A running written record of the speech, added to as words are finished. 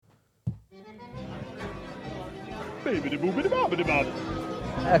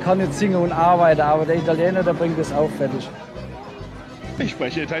Er kann nicht singen und arbeiten, aber der Italiener, der bringt es auch fertig. Ich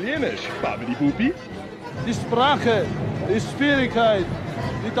spreche Italienisch. Babidi-Bubi. Die Sprache ist Schwierigkeit.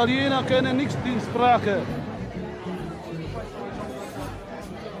 Die Italiener kennen nicht die Sprache.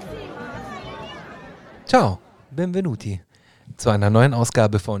 Ciao, benvenuti zu einer neuen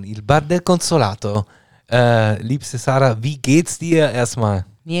Ausgabe von Il Bar del Consolato. Liebste Sarah, wie geht's dir erstmal?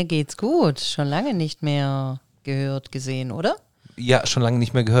 Mir geht's gut. Schon lange nicht mehr gehört, gesehen, oder? Ja, schon lange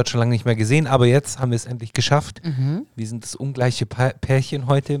nicht mehr gehört, schon lange nicht mehr gesehen, aber jetzt haben wir es endlich geschafft. Wir sind das ungleiche Pärchen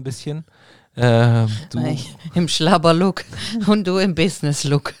heute ein bisschen. Du im Schlabberlook und du im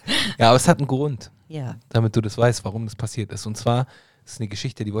Business-Look. Ja, aber es hat einen Grund, Ja. damit du das weißt, warum das passiert ist. Und zwar, das ist eine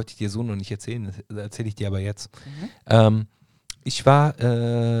Geschichte, die wollte ich dir so noch nicht erzählen, das erzähle ich dir aber jetzt. Ich war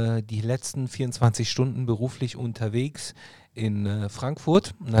die letzten 24 Stunden beruflich unterwegs in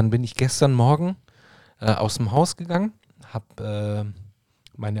Frankfurt und dann bin ich gestern Morgen aus dem Haus gegangen, habe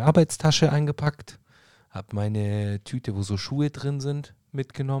meine Arbeitstasche eingepackt, habe meine Tüte, wo so Schuhe drin sind,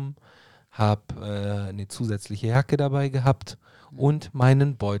 mitgenommen, habe eine zusätzliche Jacke dabei gehabt und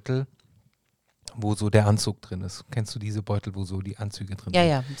meinen Beutel, wo so der Anzug drin ist. Kennst du diese Beutel, wo so die Anzüge drin sind?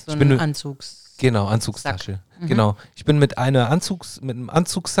 Ja, so ein Anzugs. Genau, Anzugstasche. Genau. Ich bin mit einem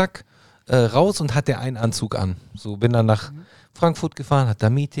Anzugsack raus und hatte einen Anzug an. So bin dann nach Frankfurt gefahren, hatte da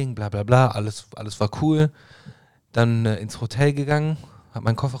Meeting, bla bla bla, alles war cool. Dann ins Hotel gegangen, habe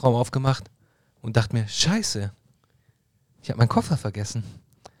meinen Kofferraum aufgemacht und dachte mir, scheiße, ich habe meinen Koffer vergessen.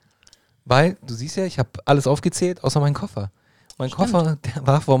 Weil, du siehst ja, ich habe alles aufgezählt, außer meinen Koffer. Mein Koffer, der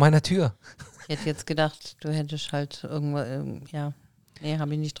war vor meiner Tür. Ich hätte jetzt gedacht, du hättest halt irgendwo, nee,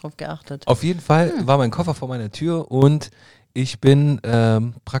 habe ich nicht drauf geachtet. Auf jeden Fall war mein Koffer vor meiner Tür und ich bin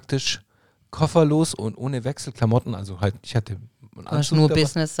praktisch kofferlos und ohne Wechselklamotten, also halt, ich hatte einen Du hast Anzug nur dabei,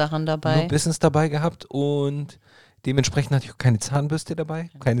 Business-Sachen dabei. nur Business dabei gehabt und dementsprechend hatte ich auch keine Zahnbürste dabei,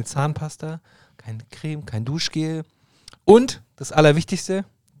 keine Zahnpasta, keine Creme, kein Duschgel und das Allerwichtigste,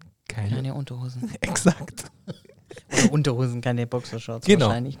 Keine Unterhosen. Exakt. Oder Unterhosen, keine Boxershorts Genau,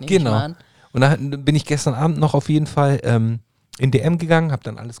 wahrscheinlich. Nicht genau. Und dann bin ich gestern Abend noch auf jeden Fall in DM gegangen, habe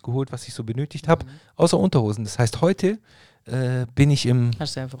dann alles geholt, was ich so benötigt habe, außer Unterhosen. Das heißt, heute bin ich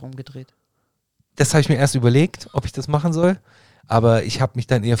Hast du einfach umgedreht. Das habe ich mir erst überlegt, ob ich das machen soll, aber ich habe mich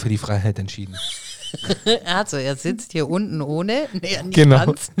dann eher für die Freiheit entschieden. Also, er sitzt hier unten ohne, nee, nicht Genau.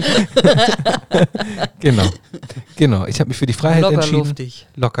 ganz. Genau. Ich habe mich für die Freiheit Locker entschieden. luftig.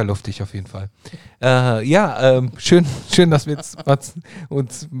 Locker luftig auf jeden Fall. Schön, dass wir jetzt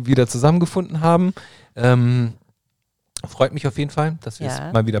uns wieder zusammengefunden haben. Freut mich auf jeden Fall, dass wir es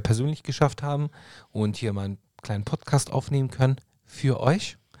mal wieder persönlich geschafft haben und hier mal einen kleinen Podcast aufnehmen können für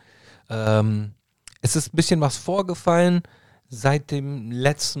euch. Es ist ein bisschen was vorgefallen seit dem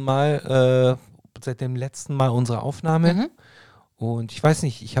letzten Mal unserer Aufnahme. Und ich weiß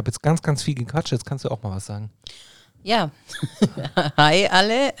nicht, ich habe jetzt ganz, ganz viel gequatscht. Jetzt kannst du auch mal was sagen. Ja, hi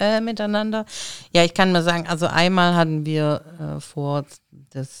alle miteinander. Ja, ich kann mal sagen, also einmal hatten wir vor,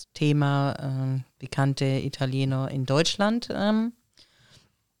 das Thema bekannte Italiener in Deutschland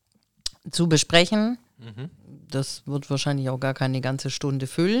zu besprechen. Das wird wahrscheinlich auch gar keine ganze Stunde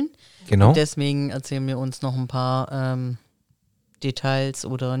füllen. Genau. Und deswegen erzählen wir uns noch ein paar Details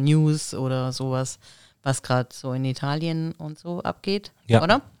oder News oder sowas, was gerade so in Italien und so abgeht, Ja.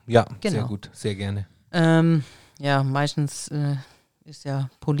 oder? Ja, Genau. sehr gut, sehr gerne. Ja, meistens ist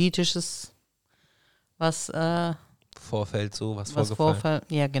ja politisches, was Vorfällt so, was vorfällt. vorgefallen.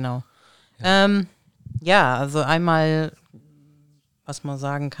 Ja, genau. Ja. Also einmal, was man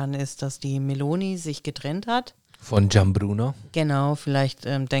sagen kann, ist, dass die Meloni sich getrennt hat. Von Gianbruno. Genau, vielleicht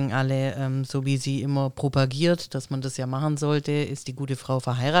denken alle, so wie sie immer propagiert, dass man das ja machen sollte, ist die gute Frau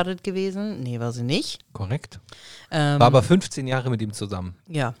verheiratet gewesen. Nee, war sie nicht. Korrekt. War aber 15 Jahre mit ihm zusammen.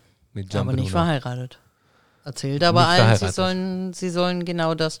 Ja, Mit aber Gianbruno. nicht verheiratet. Erzählt aber Nicht allen, verheiratet. sie sollen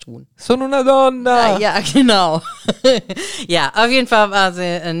genau das tun. Sono una donna! Ja, genau. Ja, auf jeden Fall war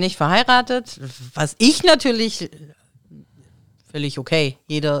sie nicht verheiratet, was ich natürlich völlig okay.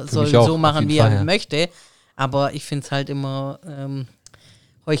 Jeder Für soll mich auch, so auf machen, jeden wie Fall, er ja. möchte. Aber ich finde es halt immer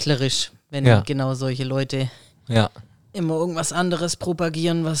heuchlerisch, wenn Ja. genau solche Leute Ja, immer irgendwas anderes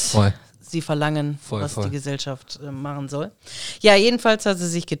propagieren, was voll. sie verlangen, Voll, was voll. die Gesellschaft machen soll. Ja, jedenfalls hat sie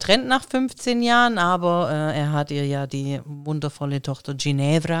sich getrennt nach 15 Jahren, aber er hat ihr ja die wundervolle Tochter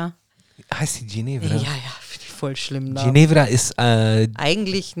Ginevra. Heißt die Ginevra? Ja, finde ich voll schlimm. Namen. Ginevra ist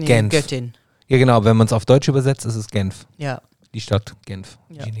Eigentlich eine Genf. Göttin. Ja genau, wenn man es auf Deutsch übersetzt, ist es Genf. Ja. Die Stadt Genf.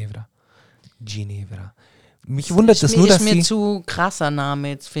 Ja. Ginevra. Mich wundert es nur, dass ist mir sie... zu krasser Name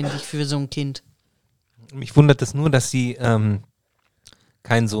jetzt, finde ich, für so ein Kind. Mich wundert es nur, dass sie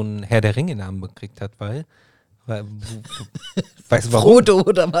keinen so einen Herr der Ringe-Namen gekriegt hat, weil Weißt du warum? Frodo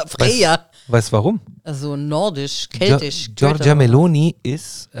oder mal Freya. Weißt du warum? Also nordisch, keltisch. Giorgia Meloni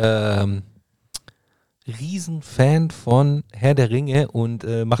ist Riesenfan von Herr der Ringe und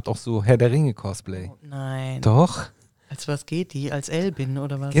macht auch so Herr der Ringe Cosplay. Oh, nein. Doch. Als was geht die? Als Elbin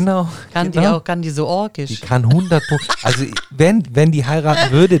oder was? Genau. Kann die so orkisch? Die kann 100 Also wenn die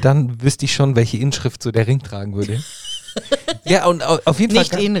heiraten würde, dann wüsste ich schon, welche Inschrift so der Ring tragen würde. Ja, und auf jeden Fall.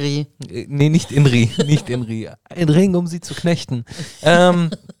 Nicht Inri. Nee, nicht Inri. Nicht Inri. Ein Ring, um sie zu knechten.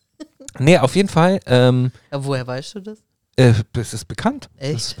 Nee, auf jeden Fall. Ja, woher weißt du das? Das ist bekannt.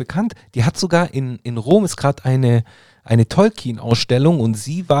 Echt? Das ist bekannt. Die hat sogar in Rom ist gerade eine Tolkien-Ausstellung und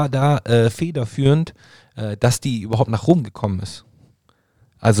sie war da federführend, dass die überhaupt nach Rom gekommen ist.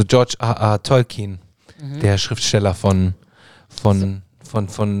 Also George R. Tolkien, der Schriftsteller von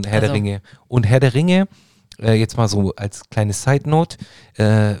Herr der Ringe. Und Herr der Ringe, jetzt mal so als kleine Side-Note,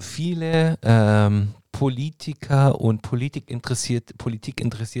 viele Politiker und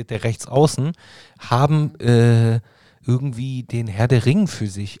Politikinteressierte Rechtsaußen haben irgendwie den Herr der Ringe für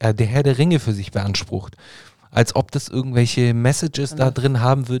sich beansprucht. Als ob das irgendwelche Messages da drin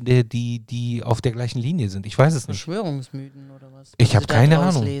haben würde, die auf der gleichen Linie sind. Ich weiß es nicht. Verschwörungsmythen oder was? Ich habe keine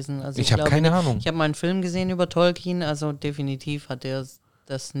Ahnung. Also Ich habe keine Ahnung. Ich habe mal einen Film gesehen über Tolkien, also definitiv hat er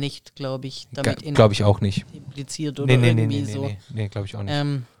das nicht, glaube ich, damit Glaube ich auch nicht. impliziert oder irgendwie so. Nee, glaube ich auch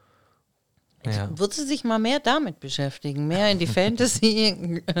nicht. Ja. Würde sie sich mal mehr damit beschäftigen, mehr in die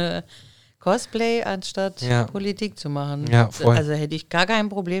Fantasy Cosplay anstatt Politik zu machen. Ja, voll. Also hätte ich gar kein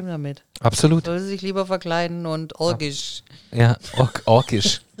Problem damit. Absolut. Soll sie sich lieber verkleiden und orkisch. Ja,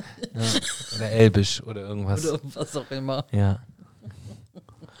 orkisch. Ja. Oder elbisch oder irgendwas. Oder was auch immer. Ja.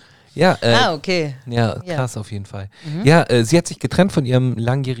 Ja, okay. Ja, krass auf jeden Fall. Ja, sie hat sich getrennt von ihrem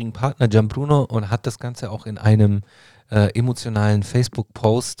langjährigen Partner Gianbruno und hat das Ganze auch in einem emotionalen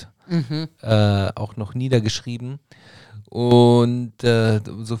Facebook-Post auch noch niedergeschrieben. Und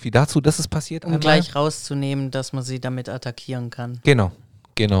so viel dazu, das ist passiert Um gleich rauszunehmen, dass man sie damit attackieren kann. Genau.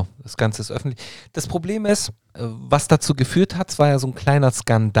 Das Ganze ist öffentlich. Das Problem ist, was dazu geführt hat, es war ja so ein kleiner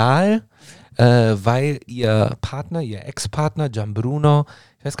Skandal, weil ihr Ex-Partner Gianbruno,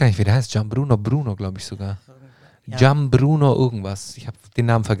 ich weiß gar nicht, wie der heißt, Bruno, glaube ich sogar. Ja. Gianbruno irgendwas. Ich habe den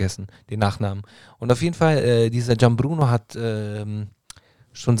Namen vergessen, den Nachnamen. Und auf jeden Fall, dieser Gianbruno hat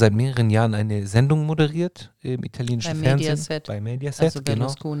schon seit mehreren Jahren eine Sendung moderiert im italienischen Fernsehen. Bei Mediaset. Also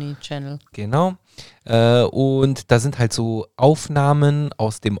Berlusconi Channel. Genau. Und da sind halt so Aufnahmen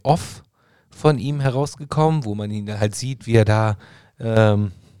aus dem Off von ihm herausgekommen, wo man ihn dann halt sieht, wie er da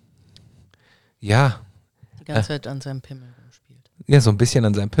die ganze Zeit an seinem Pimmel rumspielt. Ja, so ein bisschen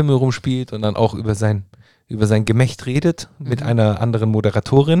an seinem Pimmel rumspielt und dann auch über sein Gemächt redet mit einer anderen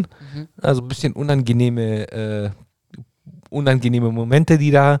Moderatorin. Also ein bisschen unangenehme Momente,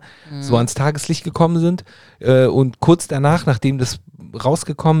 die da so ans Tageslicht gekommen sind. Und kurz danach, nachdem das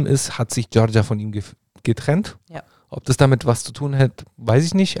rausgekommen ist, hat sich Giorgia von ihm getrennt. Ja. Ob das damit was zu tun hat, weiß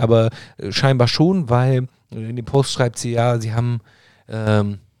ich nicht, aber scheinbar schon, weil in dem Post schreibt sie sie haben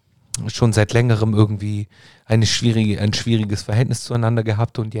schon seit längerem irgendwie ein schwieriges Verhältnis zueinander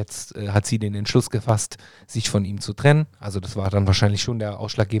gehabt und jetzt hat sie den Entschluss gefasst, sich von ihm zu trennen. Also das war dann wahrscheinlich schon der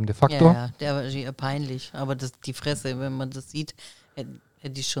ausschlaggebende Faktor. Ja, der war peinlich. Aber die Fresse, wenn man das sieht,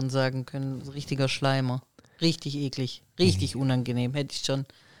 hätte ich schon sagen können, richtiger Schleimer. Richtig eklig, richtig unangenehm. Hätte ich schon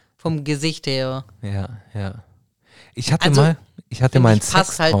vom Gesicht her. Ja. Ich hatte mal einen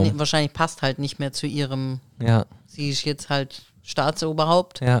Sextraum. Wahrscheinlich passt halt nicht mehr zu ihrem. Ja. Sie ist jetzt halt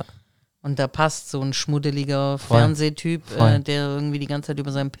Staatsoberhaupt. Ja. Und da passt so ein schmuddeliger Fernsehtyp, der irgendwie die ganze Zeit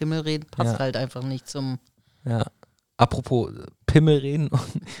über seinen Pimmel redet, passt halt einfach nicht zum... Ja, apropos Pimmel reden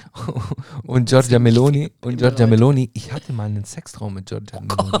und Giorgia Meloni. Ich hatte mal einen Sextraum mit Giorgia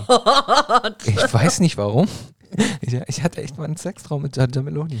Meloni. Ich weiß nicht warum. Ich hatte echt mal einen Sextraum mit Giorgia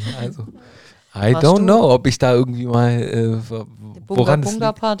Meloni. Also, I don't know, ob ich da irgendwie mal... woran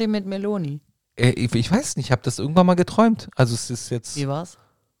Bunga-Party mit Meloni. Ich weiß nicht, ich habe das irgendwann mal geträumt. Also es ist jetzt... Wie war's?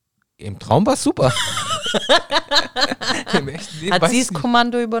 Im Traum war es super. Hat sie das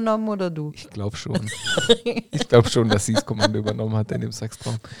Kommando übernommen oder du? Ich glaube schon. Ich glaube schon, dass sie das Kommando übernommen hat in dem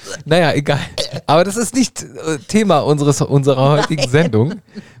Sextraum. Naja, egal. Aber das ist nicht Thema unserer heutigen Sendung.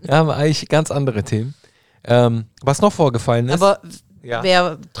 Wir haben eigentlich ganz andere Themen. Was noch vorgefallen ist. Aber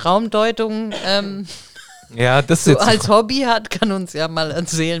wer Traumdeutung das so als Hobby hat, kann uns ja mal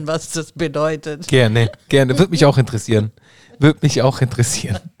erzählen, was das bedeutet. Gerne. Würde mich auch interessieren.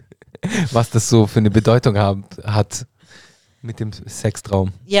 Was das so für eine Bedeutung hat mit dem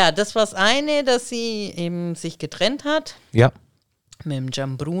Sextraum. Ja, das war das eine, dass sie eben sich getrennt hat. Ja. Mit dem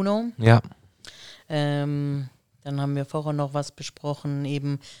Gianbruno. Ja. Dann haben wir vorher noch was besprochen,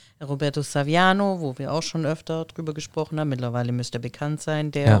 eben Roberto Saviano, wo wir auch schon öfter drüber gesprochen haben. Mittlerweile müsste er bekannt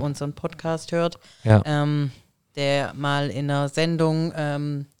sein, der unseren Podcast hört. Ja. Der mal in einer Sendung,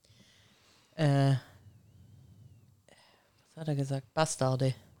 was hat er gesagt?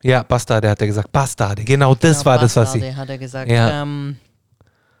 Bastarde. Ja, Bastarde hat er gesagt. Bastarde, genau das Genau, war das, was Bastarde, sie... hat er gesagt. Ja.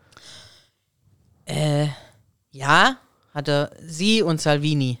 Hat er sie und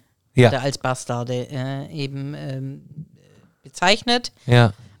Salvini hat er als Bastarde bezeichnet.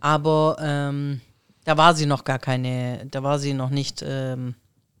 Ja. Aber da war sie noch nicht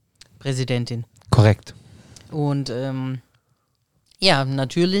Präsidentin. Korrekt. Und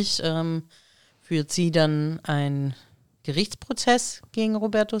natürlich führt sie dann einen Gerichtsprozess gegen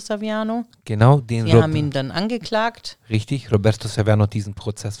Roberto Saviano. Genau. Sie haben ihn dann angeklagt. Richtig, Roberto Saviano hat diesen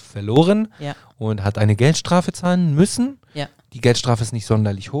Prozess verloren und hat eine Geldstrafe zahlen müssen. Ja. Die Geldstrafe ist nicht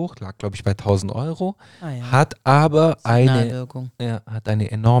sonderlich hoch, lag glaube ich bei 1.000 Euro, ja. hat aber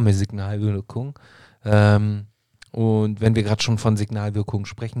eine enorme Signalwirkung. Und wenn wir gerade schon von Signalwirkung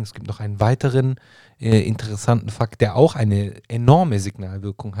sprechen, es gibt noch einen weiteren interessanten Fakt, der auch eine enorme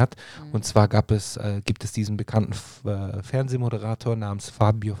Signalwirkung hat. Und zwar gibt es diesen bekannten Fernsehmoderator namens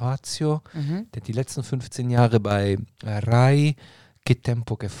Fabio Fazio, der hat die letzten 15 Jahre bei Rai Che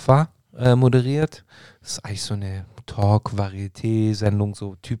Tempo Che Fa moderiert. Das ist eigentlich so eine Talk-Varieté-Sendung,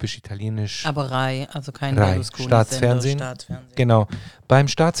 so typisch italienisch. Aber Rai, also kein Staatsfernsehen. Genau. Beim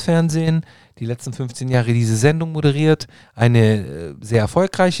Staatsfernsehen die letzten 15 Jahre diese Sendung moderiert. Eine sehr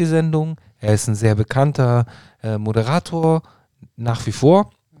erfolgreiche Sendung. Er ist ein sehr bekannter Moderator, nach wie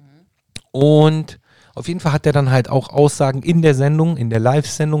vor. Und auf jeden Fall hat er dann halt auch Aussagen in der Sendung, in der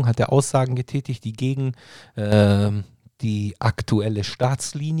Live-Sendung, hat er Aussagen getätigt, die gegen die aktuelle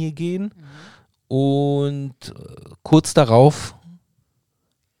Staatslinie gehen. Und kurz darauf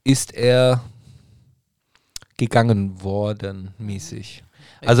ist er gegangen worden, mäßig.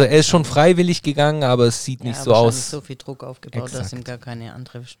 Also er ist schon freiwillig gegangen, aber es sieht nicht so aus. So viel Druck aufgebaut, dass ihm gar keine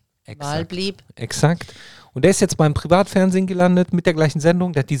andere Wahl blieb. Exakt. Und er ist jetzt beim Privatfernsehen gelandet mit der gleichen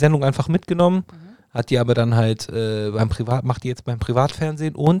Sendung. Der hat die Sendung einfach mitgenommen, hat die aber dann halt macht die jetzt beim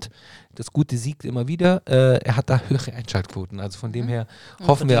Privatfernsehen und das Gute siegt immer wieder. Er hat da höhere Einschaltquoten. Also von dem her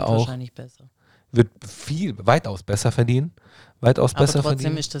hoffen wir auch. Wahrscheinlich besser. Wird weitaus besser verdienen. Aber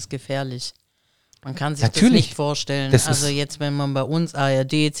trotzdem ist das gefährlich. Man kann sich das nicht vorstellen. Also jetzt, wenn man bei uns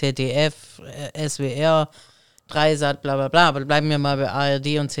ARD, ZDF, SWR, Dreisat, bla bla bla, aber bleiben wir mal bei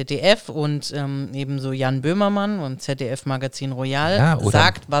ARD und ZDF und ebenso Jan Böhmermann und ZDF-Magazin Royal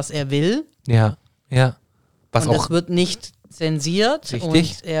sagt, was er will. Ja. Was und auch es wird nicht zensiert.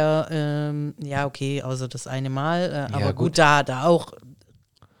 Richtig. Und er, außer das eine Mal, aber gut, da auch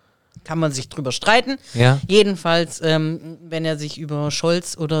kann man sich drüber streiten. Ja. Jedenfalls, wenn er sich über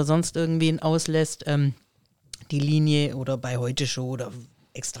Scholz oder sonst irgendwen auslässt, die Linie oder bei Heute Show oder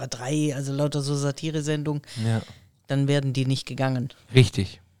Extra 3, also lauter so Satire-Sendungen, dann werden die nicht gegangen.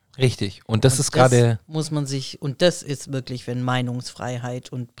 Richtig. Und das ist gerade... muss man sich, und das ist wirklich, wenn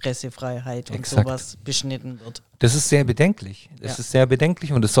Meinungsfreiheit und Pressefreiheit und Exakt. sowas beschnitten wird. Das ist sehr bedenklich. Das ist sehr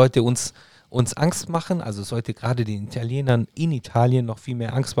bedenklich und es sollte uns Angst machen, also es sollte gerade den Italienern in Italien noch viel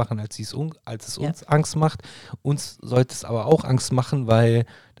mehr Angst machen, als es uns Angst macht. Uns sollte es aber auch Angst machen, weil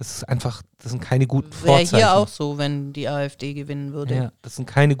das sind keine guten Vorzeichen. Wäre hier auch so, wenn die AfD gewinnen würde. Ja, das sind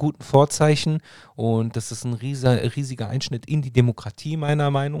keine guten Vorzeichen und das ist ein riesiger Einschnitt in die Demokratie,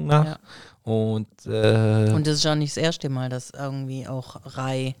 meiner Meinung nach. Ja. Und das ist auch nicht das erste Mal, dass irgendwie auch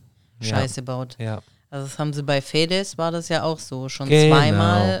Rai Scheiße baut. Ja. Also das haben sie bei Fedez, war das ja auch so, schon Genau,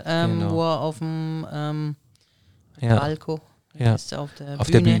 zweimal, wo er auf dem Balko, auf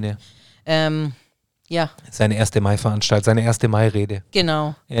der Bühne. Seine erste Mai-Veranstaltung, seine erste Mai-Rede.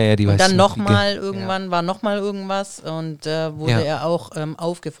 Genau. Ja, die und weiß dann ich nochmal war nochmal irgendwas und wurde er auch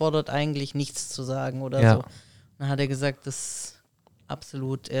aufgefordert, eigentlich nichts zu sagen oder so. Dann hat er gesagt, er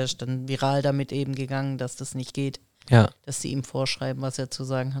ist dann viral damit eben gegangen, dass das nicht geht. Ja. Dass sie ihm vorschreiben, was er zu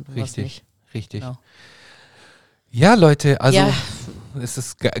sagen hat und was nicht. Richtig. Genau. Ja, Leute, also es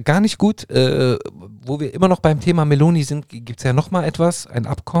ist gar nicht gut. Wo wir immer noch beim Thema Meloni sind, gibt es ja nochmal ein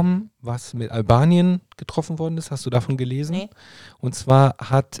Abkommen, was mit Albanien getroffen worden ist. Hast du davon gelesen? Nee. Und zwar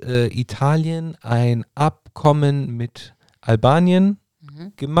hat Italien ein Abkommen mit Albanien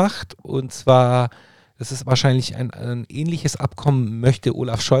gemacht. Und zwar, das ist wahrscheinlich ein ähnliches Abkommen, möchte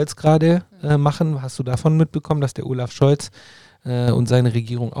Olaf Scholz gerade machen. Hast du davon mitbekommen, dass der Olaf Scholz und seine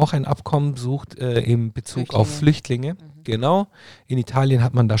Regierung auch ein Abkommen sucht in Bezug auf Flüchtlinge. Genau. In Italien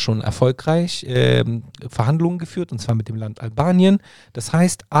hat man da schon erfolgreich Verhandlungen geführt, und zwar mit dem Land Albanien. Das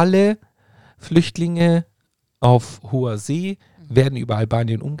heißt, alle Flüchtlinge auf hoher See werden über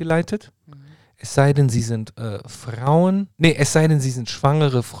Albanien umgeleitet. Es sei denn, sie sind Frauen. Nee, es sei denn, sie sind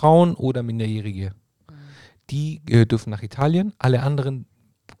schwangere Frauen oder Minderjährige. Die dürfen nach Italien. Alle anderen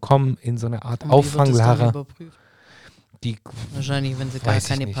kommen in so eine Art Und wie wird das dann Auffanglager. überprüft? Die Wahrscheinlich, wenn sie gar weiß ich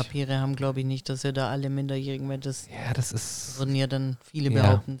keine nicht. Papiere haben, glaube ich nicht, dass sie da alle Minderjährigen, weil das Ja, das ist würden ja dann viele Ja.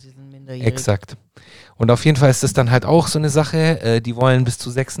 behaupten, sie sind minderjährig. exakt. Und auf jeden Fall ist das dann halt auch so eine Sache. Die wollen bis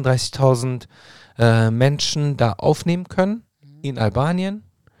zu 36.000 Menschen da aufnehmen können in Albanien,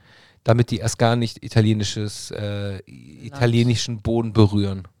 damit die erst gar nicht italienischen Boden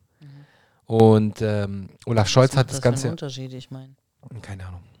berühren. Und Olaf Scholz hat das Was für ein Ganze. Unterschied, ich meine. Keine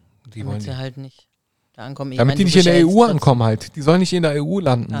Ahnung. Die Damit wollen sie halt nicht da ankommen. Ich damit meine, die du nicht in bist ja der jetzt EU 14. ankommen halt. Die sollen nicht in der EU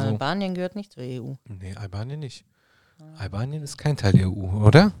landen. So. Albanien gehört nicht zur EU. Nee, Albanien nicht. Albanien ist kein Teil der EU,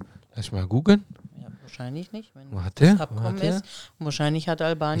 oder? Lass ich mal googeln. Ja, wahrscheinlich nicht, wenn Warte, das Abkommen warte. ist. Und wahrscheinlich hat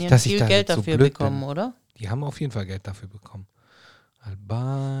Albanien Nicht, dass ich viel da Geld jetzt so dafür blöd bekommen, bin. oder? Die haben auf jeden Fall Geld dafür bekommen.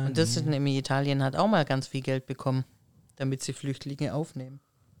 Albanien. Und das ist nämlich, Italien hat auch mal ganz viel Geld bekommen, damit sie Flüchtlinge aufnehmen.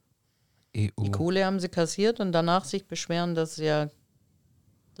 EU. Die Kohle haben sie kassiert und danach sich beschweren, dass ja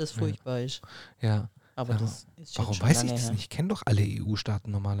das furchtbar ist. Ja. Aber das ist jetzt Warum schon weiß ich lange das her. nicht? Ich kenne doch alle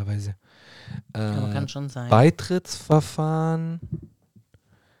EU-Staaten normalerweise. Aber kann schon sein. Beitrittsverfahren.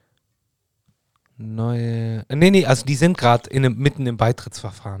 Nee, also die sind gerade mitten im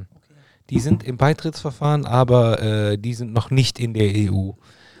Beitrittsverfahren. Die sind im Beitrittsverfahren, aber die sind noch nicht in der EU.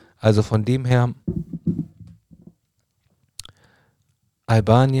 Also von dem her,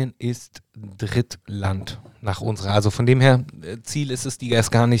 Albanien ist Drittland nach unserer. Also von dem her, Ziel ist es, die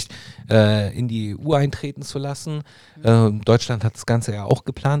erst gar nicht in die EU eintreten zu lassen. Deutschland hat das Ganze ja auch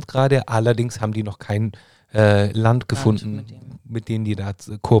geplant gerade. Allerdings haben die noch kein Land gefunden, mit dem die da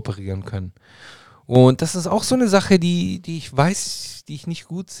kooperieren können. Und das ist auch so eine Sache, die ich weiß, die ich nicht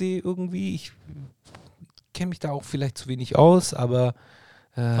gut sehe irgendwie. Ich kenne mich da auch vielleicht zu wenig aus, aber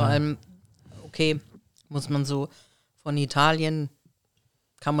Vor allem, okay, muss man so von Italien,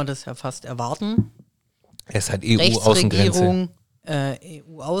 kann man das ja fast erwarten. es ist halt EU-Außengrenze.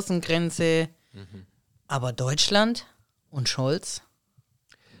 Rechtsregierung, EU-Außengrenze, aber Deutschland und Scholz,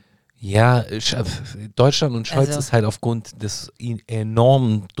 Ja, Deutschland und Scholz Also- ist halt aufgrund des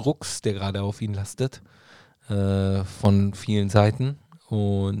enormen Drucks, der gerade auf ihn lastet, von vielen Seiten.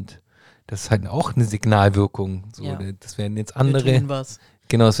 Und das ist halt auch eine Signalwirkung. So, Ja. das werden jetzt wir andere, tun was.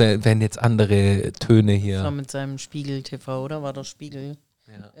 genau, das werden jetzt andere Töne Das war hier. mit seinem Spiegel TV, oder? War doch Spiegel.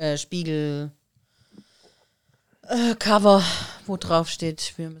 Spiegel Cover, wo drauf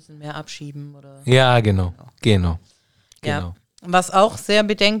steht, wir müssen mehr abschieben oder. Ja, genau. Ja. Was auch sehr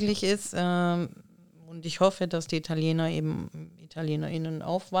bedenklich ist, und ich hoffe, dass die ItalienerInnen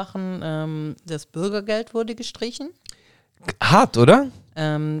aufwachen, das Bürgergeld wurde gestrichen. Hart, oder?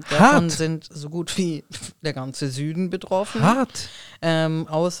 Davon Hart. sind so gut wie der ganze Süden betroffen. Hart.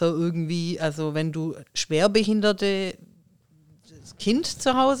 Außer irgendwie, also wenn du schwerbehinderte Kind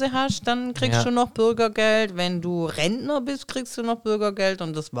zu Hause hast, dann kriegst Ja. du noch Bürgergeld. Wenn du Rentner bist, kriegst du noch Bürgergeld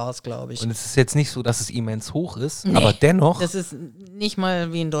und das war's, glaube ich. Und es ist jetzt nicht so, dass es immens hoch ist, Nee, aber dennoch. Das ist nicht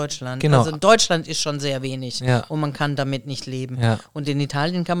mal wie in Deutschland. Genau. Also in Deutschland ist schon sehr wenig Ja. und man kann damit nicht leben. Ja. Und in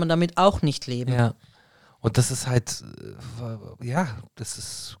Italien kann man damit auch nicht leben. Ja. Und das ist halt, das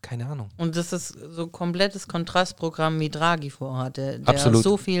ist, keine Ahnung. Und das ist so ein komplettes Kontrastprogramm, wie Draghi vorhatte, der Absolut.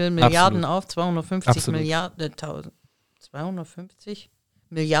 so viel Milliarden Absolut. auf 250 Absolut. Milliarden, 250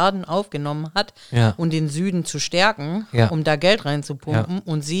 Milliarden aufgenommen hat, Ja. um den Süden zu stärken, Ja. um da Geld reinzupumpen.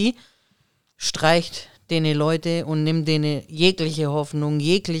 Und sie streicht denen Leute und nimmt denen jegliche Hoffnung,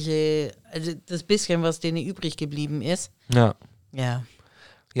 also das bisschen, was denen übrig geblieben ist. Ja. Ja.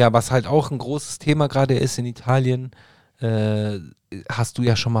 Ja, was halt auch ein großes Thema gerade ist in Italien, hast du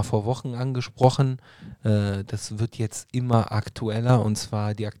ja schon mal vor Wochen angesprochen. Das wird jetzt immer aktueller, und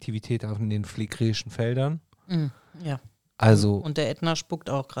zwar die Aktivität auf den phlegrischen Feldern. Ja. Also Und der Ätna spuckt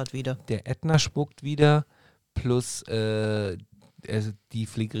auch gerade wieder. der Ätna spuckt wieder, plus die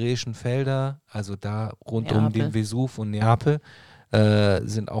phlegrischen Felder, also da rund um Neapel. den Vesuv und Neapel,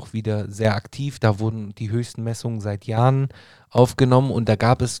 sind auch wieder sehr aktiv. Da wurden die höchsten Messungen seit Jahren aufgenommen, und da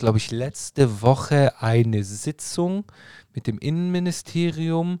gab es, glaube ich, letzte Woche eine Sitzung mit dem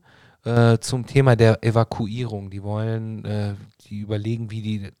Innenministerium zum Thema der Evakuierung. Die wollen, die überlegen, wie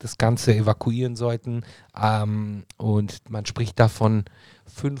die das Ganze evakuieren sollten, und man spricht davon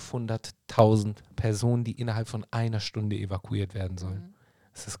 500.000 Personen, die innerhalb von einer Stunde evakuiert werden sollen.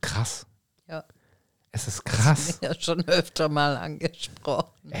 Es ist krass. Ja. Es ist krass. Ja, schon öfter mal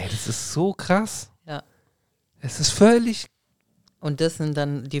angesprochen. Ey, das ist so krass. Ja. Es ist völlig. Und das sind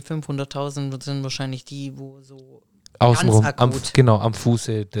dann, die 500.000 sind wahrscheinlich die, wo so Außenrum, akut. am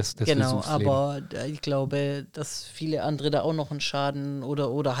Fuße des Genau, Vesuvs aber ich glaube, dass viele andere da auch noch einen Schaden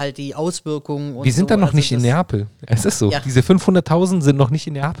oder halt die Auswirkungen und Wir sind so. da noch Also nicht in Neapel. Es ist so. Ja. Diese 500.000 sind noch nicht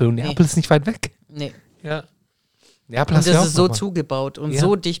in Neapel und Neapel ist nicht weit weg. Nee. Ja. Neapel Und hast du ja das auch ist so noch mal. zugebaut und Ja.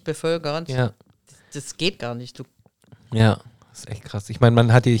 so dicht bevölkert. Ja. Das geht gar nicht. Ja, das ist echt krass. Ich meine,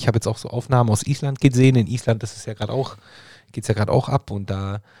 ich habe jetzt auch so Aufnahmen aus Island gesehen. In Island, das ist ja gerade auch, geht es ja gerade auch ab und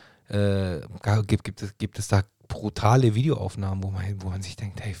da gibt es da brutale Videoaufnahmen, wo man sich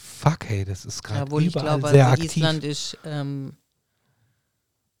denkt, hey, fuck, hey, das ist gerade Obwohl ich überall glaube, sehr also aktiv. Island ist,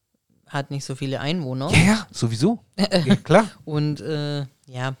 hat nicht so viele Einwohner. Ja, sowieso. Ja, klar. Und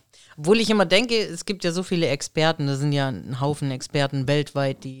ja, obwohl ich immer denke, es gibt ja so viele Experten, da sind ja ein Haufen Experten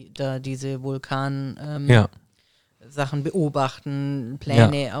weltweit, die da diese Vulkan Sachen beobachten,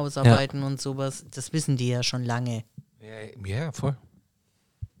 Pläne ausarbeiten und sowas. Das wissen die ja schon lange. Ja, voll.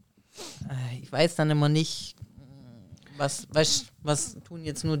 Ich weiß dann immer nicht, was tun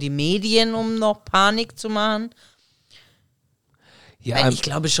jetzt nur die Medien, um noch Panik zu machen? Ja, Weil ich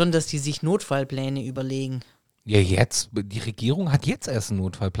glaube schon, dass die sich Notfallpläne überlegen. ja, jetzt, die Regierung hat jetzt erst einen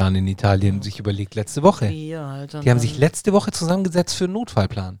Notfallplan in Italien sich überlegt, letzte Woche. Ja, halt Die haben sich letzte Woche zusammengesetzt für einen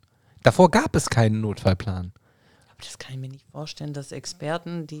Notfallplan. Davor gab es keinen Notfallplan. Aber das kann ich mir nicht vorstellen, dass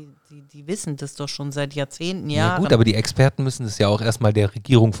Experten, die wissen das doch schon seit Jahrzehnten, Ja Jahren. gut, aber die Experten müssen das ja auch erstmal der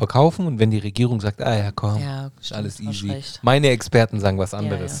Regierung verkaufen und wenn die Regierung sagt, komm, Ja, ist alles stimmt, hast easy. recht. Meine Experten sagen was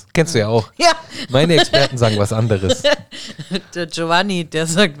anderes. ja. Kennst du ja auch. Ja, Meine Experten sagen was anderes. der Giovanni, der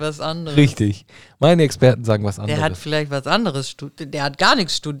sagt was anderes. Richtig. Meine Experten sagen was anderes. Der hat vielleicht was anderes studiert. Der hat gar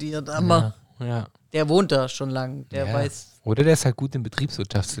nichts studiert, aber ja. der wohnt da schon lang. Der Ja. weiß. Oder der ist halt gut in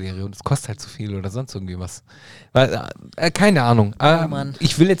Betriebswirtschaftslehre und es kostet halt zu viel oder sonst irgendwie was. Weil, keine Ahnung. Mann.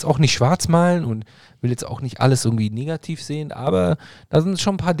 Ich will jetzt auch nicht schwarz malen und will jetzt auch nicht alles irgendwie negativ sehen, aber da sind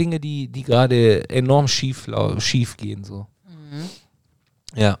schon ein paar Dinge, die gerade enorm schief gehen. So.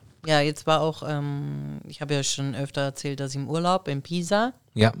 Ja. Ja, jetzt war auch, ich habe ja schon öfter erzählt, dass ich im Urlaub in Pisa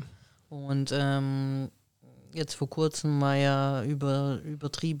Ja. und jetzt vor kurzem war ja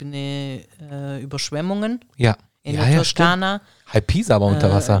übertriebene Überschwemmungen Ja. in der Toskana. Stimmt. Halb Pisa war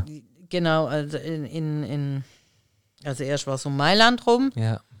unter Wasser. Genau, also also erst war es um Mailand rum.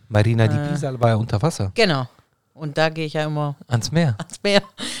 Ja. Marina di Pisa war ja unter Wasser. Genau. Und da gehe ich ja immer Ans Meer. ans Meer.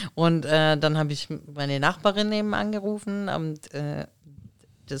 Und dann habe ich meine Nachbarin eben angerufen und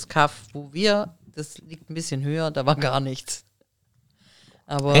das Kaff, das liegt ein bisschen höher, da war gar nichts.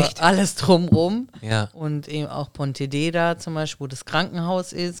 Aber Echt? alles drumrum. Ja. Und eben auch Pontedera zum Beispiel, wo das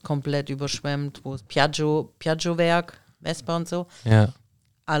Krankenhaus ist, komplett überschwemmt, wo das Piaggio-Werk, Vespa und so, Ja.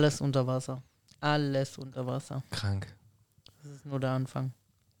 alles unter Wasser. Alles unter Wasser. Krank. Das ist nur der Anfang.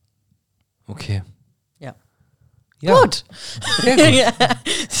 Okay. Ja. Ja. Gut. Sehr gut.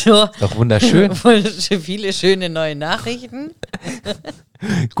 So. Doch wunderschön. Viele schöne neue Nachrichten.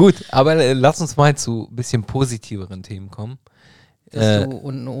 Gut, aber lass uns mal zu ein bisschen positiveren Themen kommen. Dass du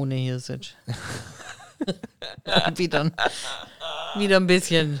unten ohne hier sitzt. Und wieder ein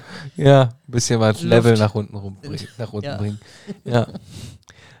bisschen. Ja, ein bisschen was Luft. Level nach unten Ja. bringen. Ja.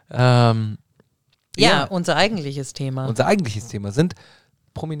 Ja, unser eigentliches Thema. Unser eigentliches Thema sind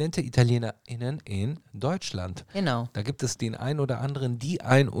prominente ItalienerInnen in Deutschland. Genau. Da gibt es die ein oder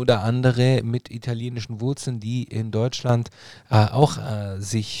andere mit italienischen Wurzeln, die in Deutschland auch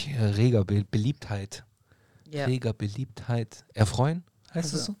sich reger Beliebtheit erfreuen,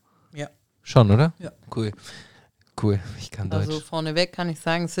 heißt es so? Ja. Schon, oder? Ja. Cool, ich kann Also Deutsch. vorneweg kann ich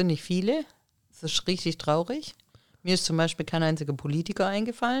sagen, es sind nicht viele. Es ist richtig traurig. Mir ist zum Beispiel kein einziger Politiker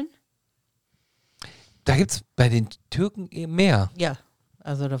eingefallen. Da gibt es bei den Türken eben mehr. Ja,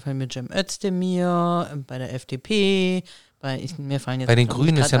 also da fallen mir Cem Özdemir, bei der FDP, mir fallen jetzt Bei den glaub ich,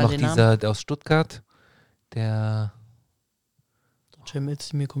 Grünen ist ja grad noch alle Namen. dieser aus Stuttgart, der, Cem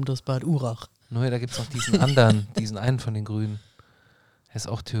Özdemir kommt aus Bad Urach. da gibt es noch diesen anderen, diesen einen von den Grünen. Er ist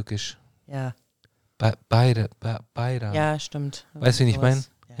auch türkisch. Ja, Beide. ja, stimmt. Weißt du, wen ich Sowas.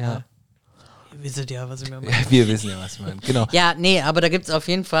 meine? Ja. Ihr wisst ja, was ich mir meine. Ja, wir wissen ja, was wir meinen. Genau. Ja, nee, aber da gibt es auf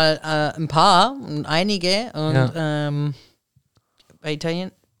jeden Fall ein paar und einige. Und bei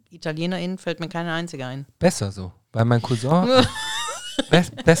ItalienerInnen fällt mir keine einzige ein. Besser so. Weil mein Cousin.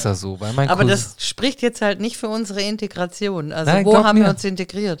 Besser so. Weil mein Aber Cousin, das spricht jetzt halt nicht für unsere Integration. Also Nein, wo glaub haben mir. wir uns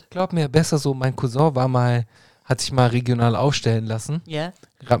integriert? glaub mir, besser so. Mein Cousin hat sich mal regional aufstellen lassen. Ja.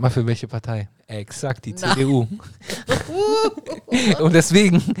 Rat mal für welche Partei? Exakt, die CDU. Und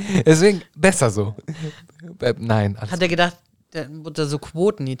deswegen besser so. Nein, alles Hat er gedacht, der wird da so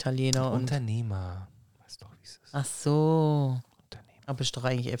Quoten-Italiener und. Unternehmer. Weißt doch, wie es ist. Ach so. Unternehmer. Aber ist doch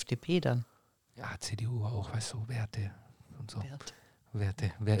eigentlich FDP dann. Ja, CDU auch, weißt du, Werte und so.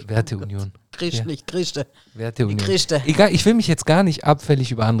 Werteunion. Christlich, Christe. Werteunion. Die Christe. Egal, ich will mich jetzt gar nicht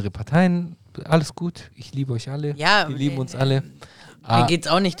abfällig über andere Parteien. Alles gut, ich liebe euch alle. Ja, wir lieben uns alle. Mir geht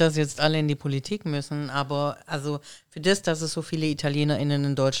es auch nicht, dass jetzt alle in die Politik müssen, aber also für das, dass es so viele ItalienerInnen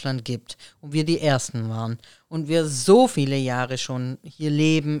in Deutschland gibt und wir die Ersten waren und wir so viele Jahre schon hier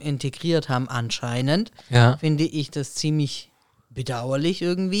leben, integriert haben anscheinend, finde ich das ziemlich bedauerlich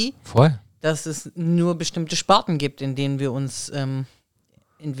irgendwie. Voll. Dass es nur bestimmte Sparten gibt, in denen wir uns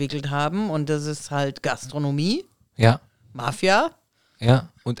entwickelt haben und das ist halt Gastronomie, Mafia. Ja,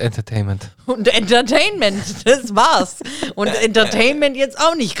 und Entertainment. Und Entertainment, das war's. Und Entertainment jetzt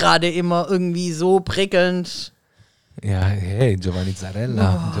auch nicht gerade immer irgendwie so prickelnd. Ja, hey, Giovanni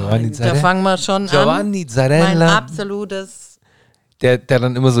Zarella. Da fangen wir schon Giovanni an. Zarella. Mein absolutes... Der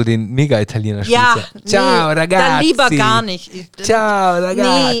dann immer so den Mega-Italiener spielt. Ja, Ciao, nee, ragazzi. dann lieber gar nicht. Ciao,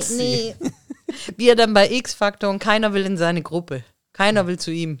 ragazzi. Nee. Wie er dann bei X-Factor und keiner will in seine Gruppe. Keiner will zu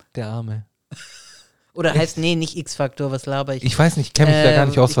ihm. Der Arme. Oder heißt, nicht X-Factor, was laber ich? Ich weiß nicht, ich kenne mich da gar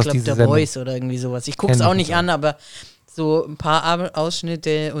nicht aus, was diese der Sendung... Voice oder irgendwie sowas. Ich gucke es auch nicht an, aber so ein paar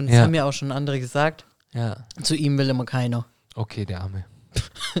Ausschnitte und das haben mir auch schon andere gesagt. Ja. Zu ihm will immer keiner. Okay, der Arme.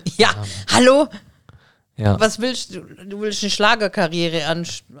 Ja, hallo? Ja. Was willst du? Du willst eine Schlagerkarriere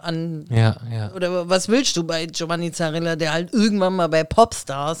Ja. Oder was willst du bei Giovanni Zarella, der halt irgendwann mal bei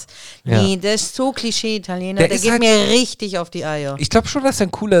Popstars? Nee, der ist so Klischee-Italiener, der geht halt, mir richtig auf die Eier. Ich glaube schon, dass er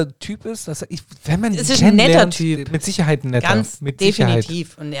ein cooler Typ ist. Wenn man es ist ein netter Typ. Mit Sicherheit ein netter. Ganz mit definitiv.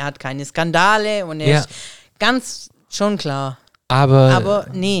 Sicherheit. Und er hat keine Skandale und er ist ganz schon klar. Aber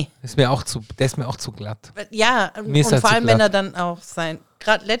nee. Der ist mir auch zu glatt. Ja, Mir ist und halt vor zu allem, glatt. wenn er dann auch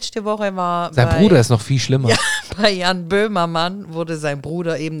gerade letzte Woche war Sein Bruder ist noch viel schlimmer. Ja, bei Jan Böhmermann wurde sein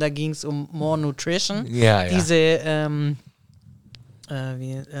Bruder eben, da ging es um More Nutrition. Ja. Diese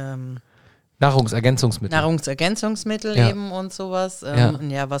Nahrungsergänzungsmittel eben und sowas.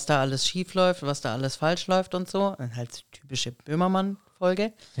 Ja, was da alles schief läuft, was da alles falsch läuft und so. Halt typische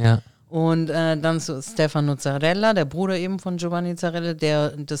Böhmermann-Folge. Ja. Und dann so Stefano Zarella, der Bruder eben von Giovanni Zarella, der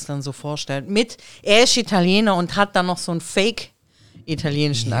das dann so vorstellt. Er ist Italiener und hat dann noch so einen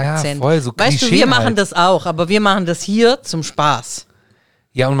fake-italienischen Akzent. Voll, so weißt du, Klischee wir machen halt. das auch, aber wir machen das hier zum Spaß.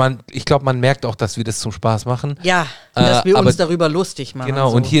 Ja, und ich glaube, man merkt auch, dass wir das zum Spaß machen. Ja, dass wir uns darüber lustig machen. Genau,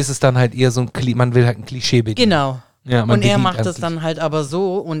 so. und hier ist es dann halt eher so man will halt ein Klischee bedienen. Genau. Ja, und er macht das dann halt aber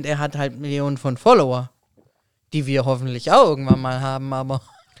so und er hat halt Millionen von Follower, die wir hoffentlich auch irgendwann mal haben, aber...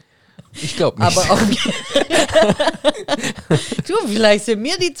 Ich glaube nicht. Aber auch du, vielleicht sind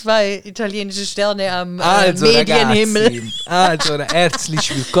mir die 2 italienische Sterne am Medienhimmel. Also,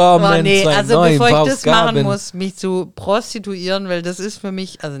 herzlich willkommen zu einem also neuen bevor ich das machen Ausgaben. muss, mich zu prostituieren, weil das ist für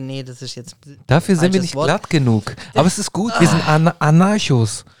mich, also nee, das ist jetzt Dafür sind wir nicht glatt genug. Aber es ist gut, wir sind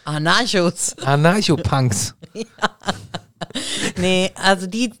Anarchos. Anarchos. Anarcho-Punks. Ja. Nee, also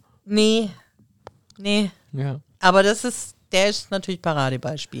nee. Ja. Aber der ist natürlich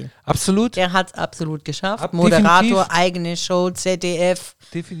Paradebeispiel. Absolut. Der hat es absolut geschafft. Definitiv. Moderator, eigene Show, ZDF.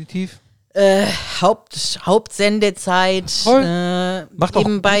 Definitiv. Hauptsendezeit. Macht auch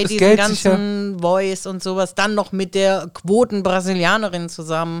eben bei gutes diesem Geld ganzen Voice und sowas. Dann noch mit der Quoten-Brasilianerin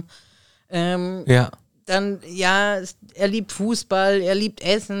zusammen. Ja. Dann, er liebt Fußball, er liebt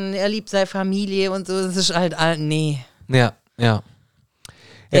Essen, er liebt seine Familie und so. Das ist halt, nee. Ja.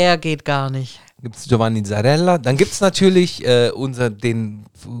 Der geht gar nicht. Gibt es Giovanni Zarella. Dann gibt es natürlich den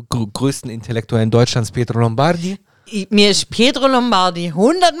größten Intellektuellen Deutschlands, Pietro Lombardi. Mir ist Pietro Lombardi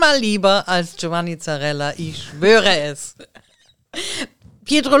 100-mal lieber als Giovanni Zarella. Ich schwöre es.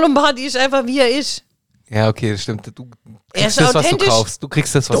 Pietro Lombardi ist einfach, wie er ist. Ja, okay, das stimmt. Du Er kriegst ist das, was du authentisch. kaufst. Du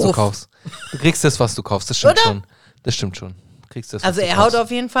kriegst das, was du Doof. kaufst. Du kriegst das, was du kaufst. Das stimmt Oder? schon. Das stimmt schon. Du kriegst das, was Also du er kaufst. haut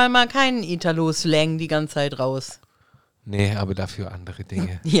auf jeden Fall mal keinen Italo-Slang die ganze Zeit raus. Nee, aber dafür andere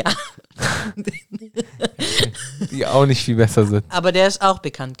Dinge, Ja. die auch nicht viel besser sind. Aber der ist auch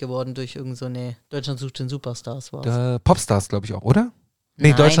bekannt geworden durch irgend so eine Deutschland sucht den Superstars war's. Popstars, glaube ich auch, oder? Nee,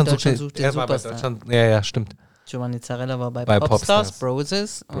 Nein, Deutschland sucht den er war bei Superstar. Deutschland. Ja, stimmt. Giovanni Zarella war bei Popstars. Popstars,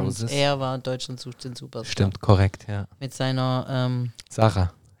 Broses und Broses. er war Deutschland sucht den Superstar. Stimmt, korrekt, ja. Mit seiner,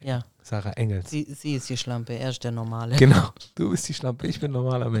 Sarah ja, Engels. sie ist die Schlampe, er ist der Normale. Genau, du bist die Schlampe, ich bin ein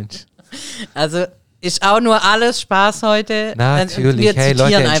normaler Mensch. Also ist auch nur alles Spaß heute. Natürlich, Wir hey, zitieren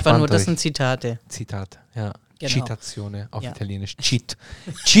Leute, einfach entspannt nur, das euch. sind Zitate. Zitat, ja. Genau. Citazione auf Ja. Italienisch. Cheat.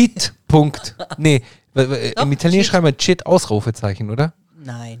 Cheat, Punkt. Nee, im Italienisch Cheat. schreiben wir Cheat, Ausrufezeichen, oder?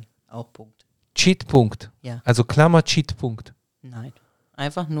 Nein, auch Punkt. Cheat, Punkt. Ja. Also Klammer, Cheat, Punkt. Nein,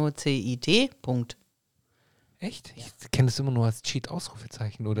 einfach nur CIT, Punkt. Echt? Ich kenne das immer nur als Cheat,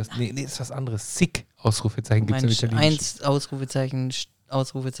 Ausrufezeichen. Oder nee, das ist was anderes. Sick, Ausrufezeichen gibt es im Meinst Italienischen. 1 Ausrufezeichen,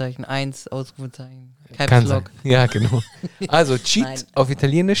 Ausrufezeichen 1, Ausrufezeichen, Kann Caps sein. Lock. Ja, genau. Also Cheat Nein. auf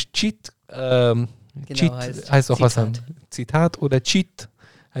Italienisch, Cheat, Cheat heißt auch was Zitat. anderes. Zitat oder Cheat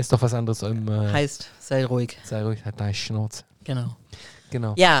heißt doch was anderes. Heißt, sei ruhig. Sei ruhig, hat deine Schnauze. Genau.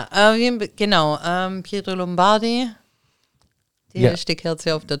 Genau. Ja, genau. Pietro Lombardi, die Ja.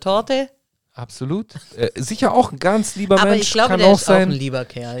 Steckerze auf der Torte. Absolut. Sicher auch ein ganz lieber Aber Mensch. ich glaube, kann der auch ist auch sein. ein lieber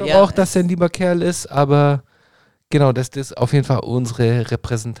Kerl. Ich glaube auch, dass er ein lieber Kerl ist, aber genau, das ist auf jeden Fall unsere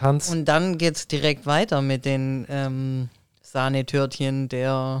Repräsentanz. Und dann geht es direkt weiter mit den Sahnetörtchen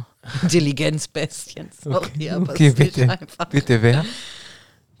der Intelligenzbestien. Sorry, aber okay, es ist bitte. einfach. Bitte, wer?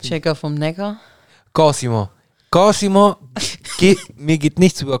 Checker vom Neckar. Cosimo, mir geht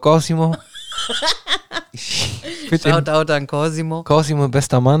nichts über Cosimo. Ich find den Shoutout an Cosimo. Cosimo,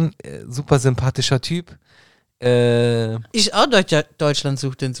 bester Mann, super sympathischer Typ. Ist auch Deutschland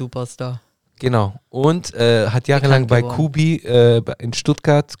sucht den Superstar. Genau. Und hat jahrelang bei geworden. Kubi in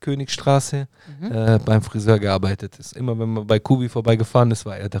Stuttgart, Königstraße, beim Friseur gearbeitet. Ist immer, wenn man bei Kubi vorbeigefahren ist,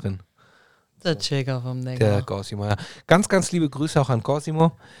 war er darin. Der Checker vom Der Neckar. Cosimo, ja. Ganz, ganz liebe Grüße auch an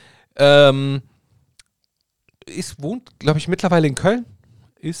Cosimo. Wohnt, glaube ich, mittlerweile in Köln.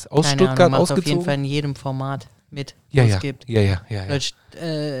 Ist aus Keine Stuttgart Ahnung, macht auf jeden ausgezogen. Fall in jedem Format mit, Ja, was ja, es gibt. ja. Deutsch,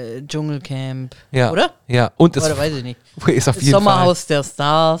 Dschungelcamp. Ja. Oder? Ja, und Oder weiß ich nicht. ist auf jeden Sommerhaus der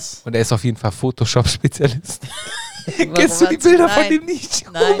Stars. Fall. Und er ist auf jeden Fall Photoshop-Spezialist. Warum Kennst du die hat's- Bilder von Nein. dem nicht?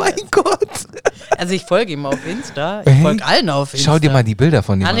 Oh Nein, mein Gott. Also ich folge ihm auf Insta. Ich Hey, folge allen auf Insta. Schau dir mal die Bilder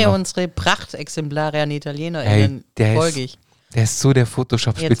von dem Alle an. unsere Prachtexemplare an Italiener Ey, der folge ist- ich. Der ist so der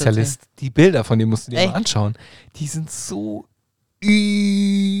Photoshop-Spezialist. Die Bilder von dem musst du dir Ey. mal anschauen. Die sind so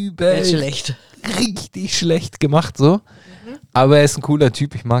übel Schlecht. richtig schlecht gemacht so. Aber er ist ein cooler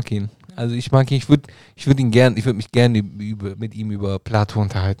Typ, ich mag ihn. Also ich mag ihn, ich würde mich gerne mit ihm über Plato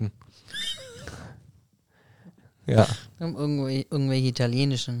unterhalten. Ja, Irgendwelche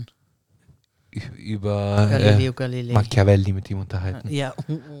italienischen. über Galileo Galilei. Machiavelli mit ihm unterhalten. Ja,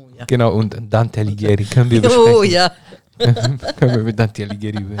 ja. Genau, und Dante Alighieri können wir besprechen. Oh ja. Können wir mit Dante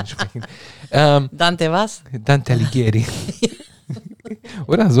Alighieri besprechen. Dante was? Dante Alighieri.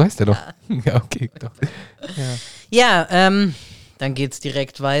 Oder? So heißt er doch. Ja, okay. Doch. Ja, dann geht's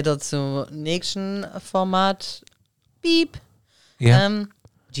direkt weiter zum nächsten Format. Piep. Ja.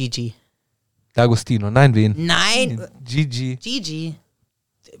 Gigi. D'Agostino. Nein, wen? Nein, Gigi. Gigi.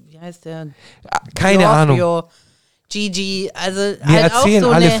 Wie heißt der? Keine Ahnung. Giorgio. Gigi, also Mir halt auch erzählen so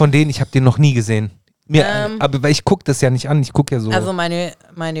alle eine, von denen, ich habe den noch nie gesehen. Aber weil ich gucke das ja nicht an, ich gucke ja so. Also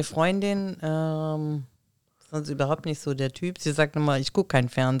meine Freundin, sonst überhaupt nicht so der Typ. Sie sagt immer, ich gucke kein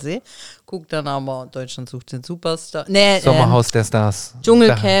Fernsehen, guckt dann aber Deutschland sucht den Superstar. Nee, Sommerhaus der Stars.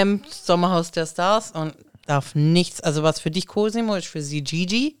 Dschungelcamp, Sommerhaus der Stars und darf nichts, also was für dich Cosimo ist für sie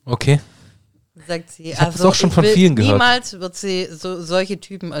Gigi, Okay. sagt sie. Ich hab das auch schon von vielen gehört. Niemals wird sie solche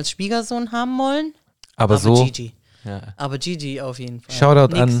Typen als Schwiegersohn haben wollen. Aber so. Gigi. Ja. Aber Gigi auf jeden Fall.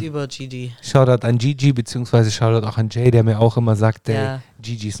 Shoutout Nix an- über Gigi. Shoutout an Gigi, beziehungsweise Shoutout auch an Jay, der mir auch immer sagt, Ja,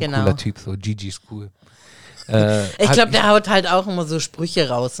 Gigi ist ein genau. cooler Typ, so Gigi ist cool. Ich glaube, der haut halt auch immer so Sprüche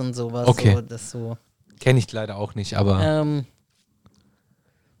raus und sowas. Okay. So, das so. Kenne ich leider auch nicht, aber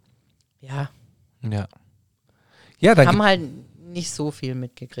Ja, ja. Ja, da haben halt nicht so viel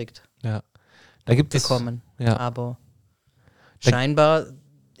mitgekriegt da gibt es bekommen. Ja. Aber Da- scheinbar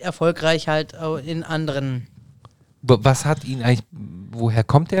erfolgreich halt auch in anderen. Was hat ihn eigentlich, woher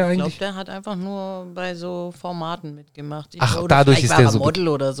kommt er Ich glaube, eigentlich? der hat einfach nur bei so Formaten mitgemacht. Ach, Oder dadurch vielleicht ist war der er so Model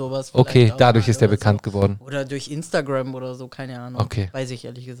oder sowas. Okay, vielleicht auch dadurch mal ist er oder bekannt so. geworden. Oder durch Instagram oder so, keine Ahnung. Okay. Weiß ich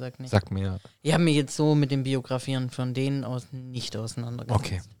ehrlich gesagt nicht. Sagt mir ja. Ich habe mich jetzt so mit den Biografien von denen nicht auseinandergesetzt.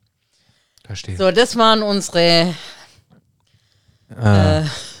 Okay. Verstehe. So, das waren unsere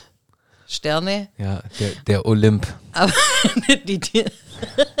Sterne. Ja, der Olymp. Aber die,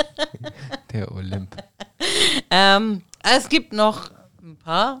 Der Olymp. es gibt noch ein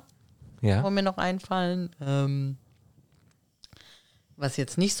paar, Ja. wo mir noch einfallen, was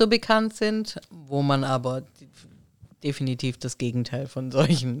jetzt nicht so bekannt sind, wo man aber definitiv das Gegenteil von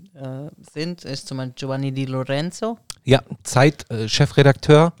solchen sind, ist zum Beispiel Giovanni Di Lorenzo. Ja,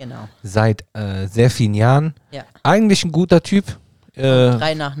 Chefredakteur Genau. seit sehr vielen Jahren. Ja. Eigentlich ein guter Typ.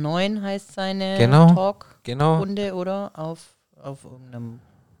 3 nach 9 heißt seine Genau, Talk-Runde, genau. oder? Auf irgendeinem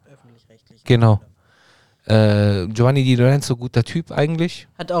öffentlich-rechtlichen. Genau. Giovanni Di Lorenzo, guter Typ eigentlich.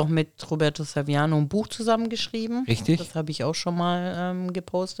 Hat auch mit Roberto Saviano ein Buch zusammengeschrieben. Richtig. Das habe ich auch schon mal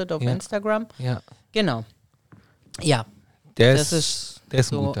gepostet auf Ja. Instagram. Ja. Genau. Ja, Der das ist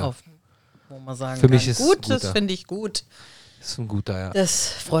ist ein so, guter. wo man sagen Für kann, mich ist gut, guter. das finde ich gut. Ist ein guter, ja. Das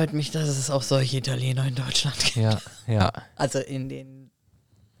freut mich, dass es auch solche Italiener in Deutschland gibt. Ja, ja. Also in den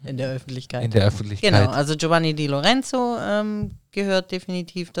in der Öffentlichkeit. In der Öffentlichkeit. Genau, also Giovanni Di Lorenzo gehört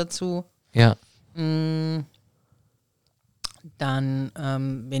definitiv dazu. Ja. Dann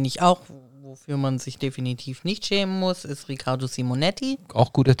bin ich auch, wofür man sich definitiv nicht schämen muss, ist Riccardo Simonetti.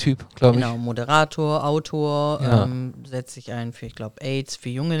 Auch guter Typ, glaube ich. Genau, Moderator, Autor, Ja. setzt sich ein für, ich glaube, AIDS, für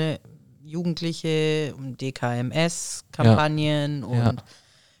Jugendliche, DKMS-Kampagnen und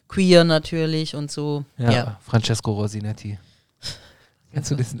Queer natürlich und so. Ja. Francesco Rosinetti. Kennst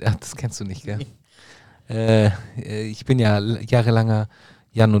du das? Ach, das kennst du nicht, gell? Ich bin ja jahrelanger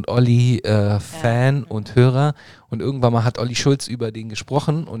Jan und Olli Fan und Hörer und irgendwann mal hat Olli Schulz über den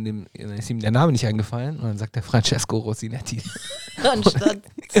gesprochen und dann ist ihm der Name nicht eingefallen und dann sagt er Francesco Rosinetti. Anstatt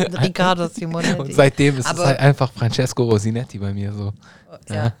Riccardo Simonetti. Und seitdem ist es halt einfach Francesco Rosinetti bei mir so.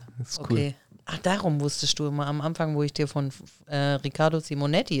 Ja, ist cool. Okay. Ach, darum wusstest du immer am Anfang, wo ich dir von Riccardo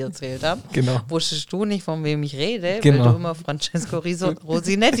Simonetti erzählt habe, Genau. wusstest du nicht, von wem ich rede, Genau. weil du immer Francesco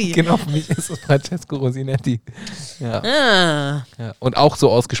Rosinetti. Genau, für mich ist es Francesco Rosinetti. Ja. Ah, Ja. Und auch so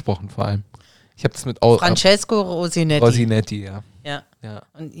ausgesprochen vor allem. Ich habe das mit Francesco Rosinetti. Rosinetti, ja. Ja. Ja.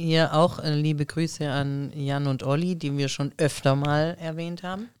 Und hier auch liebe Grüße an Jan und Olli, die wir schon öfter mal erwähnt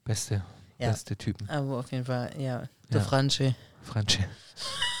haben. Beste Typen. Aber auf jeden Fall, ja, Ja. der Franche. Franche.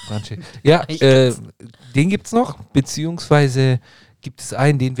 Ja, den gibt's noch, beziehungsweise gibt es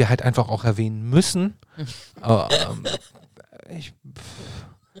einen, den wir halt einfach auch erwähnen müssen. Aber,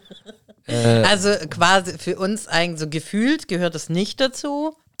 Also quasi für uns eigentlich so gefühlt gehört das nicht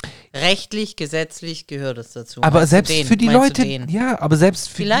dazu. Rechtlich, gesetzlich gehört es dazu. aber Meinst du selbst den? für die Meinst Leute, du den? ja, aber selbst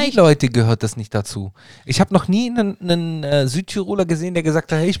für Vielleicht. die Leute gehört das nicht dazu. Ich habe noch nie einen Südtiroler gesehen, der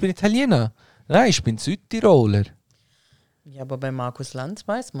gesagt hat, hey, ich bin Italiener. Nein, ich bin Südtiroler. Ja, aber bei Markus Lanz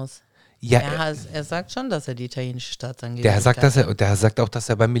weiß man's. Ja, Er sagt schon, dass er die italienische Staatsangehörigkeit der sagt auch, dass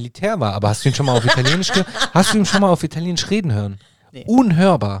er beim Militär war. Aber hast du ihn schon mal auf Italienisch hast du ihn schon mal auf Italienisch reden hören? Nee.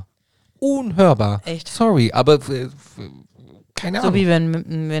 Unhörbar. Echt? Sorry, aber keine So Ahnung. wie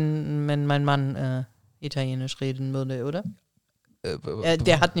wenn mein Mann Italienisch reden würde, oder?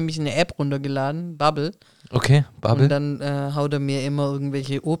 Der hat nämlich eine App runtergeladen, Bubble. Okay, Bubble. Und dann haut er mir immer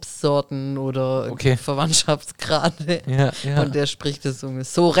irgendwelche Obstsorten oder Verwandtschaftsgrade. Ja. Und der spricht das so,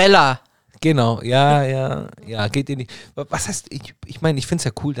 Sorella. Genau, ja, geht dir nicht. Was heißt, ich meine, ich finde es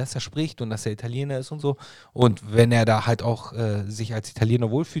ja cool, dass er spricht und dass er Italiener ist und so. Und wenn er da halt auch sich als Italiener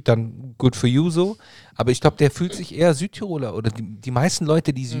wohlfühlt, dann good for you so. Aber ich glaube, der fühlt sich eher Südtiroler. Oder die meisten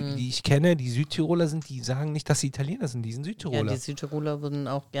Leute, die ich kenne, die Südtiroler sind, die sagen nicht, dass sie Italiener sind, die sind Ja, Südtiroler. die Südtiroler würden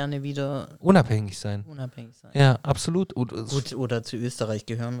auch gerne wieder Unabhängig sein. unabhängig sein. Ja, absolut. Und, Gut, oder zu Österreich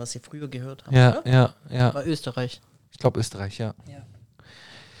gehören, was sie früher gehört haben, ja, oder? ja. War Österreich. Ich glaube Österreich, ja.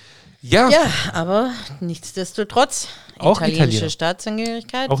 Ja, aber nichtsdestotrotz, Auch italienische Italiener.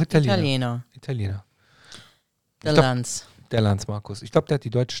 Staatsangehörigkeit, Auch Italiener. Der Ich glaub, Lanz. Der Lanz Markus. Ich glaube, der hat die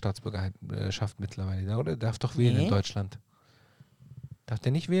deutsche Staatsbürgerschaft mittlerweile, oder? Der darf doch wählen Nee. in Deutschland. Darf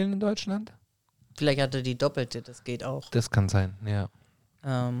der nicht wählen in Deutschland? Vielleicht hat er die doppelte, das geht auch. Das kann sein, ja.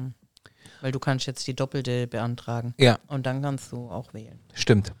 Weil du kannst jetzt die doppelte beantragen. Ja, Und dann kannst du auch wählen.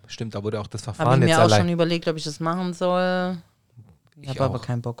 stimmt. Da wurde auch das Habe ich Verfahren jetzt mir auch schon allein. überlegt, ob ich das machen soll. Ich Ich habe aber auch.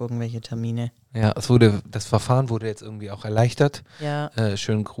 keinen Bock, irgendwelche Termine. Ja, das Verfahren wurde jetzt irgendwie auch erleichtert. Ja,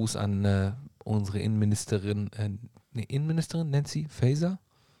 Schönen Gruß an unsere Innenministerin, Innenministerin Nancy Faeser?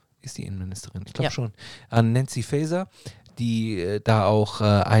 Ist die Innenministerin? Ich glaube Ja. schon. An Nancy Faeser, die da auch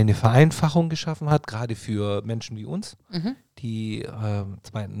eine Vereinfachung geschaffen hat, gerade für Menschen wie uns, die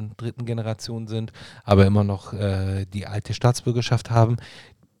zweiten, dritten Generation sind, aber immer noch die alte Staatsbürgerschaft haben.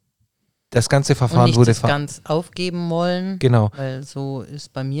 Das ganze und Verfahren nicht wurde das ganz aufgeben wollen. genau, Weil so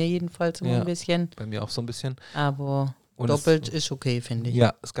ist bei mir jedenfalls immer Ja. ein bisschen. bei mir auch so ein bisschen. Aber Und doppelt ist okay, finde ich.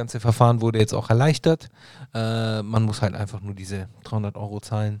 Ja, das ganze Verfahren wurde jetzt auch erleichtert. Man muss halt einfach nur diese 300 €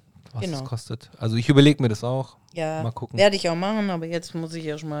 zahlen, was Genau. es kostet. Also ich überlege mir das auch. Ja, Mal gucken. werde ich auch machen, aber jetzt muss ich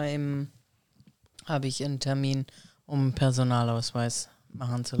erstmal habe ich einen Termin, um einen Personalausweis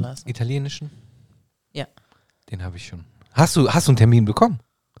machen zu lassen. Italienischen? Ja. Den habe ich schon. Hast du einen Termin bekommen?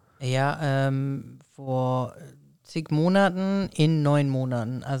 Ja, vor zig Monaten in 9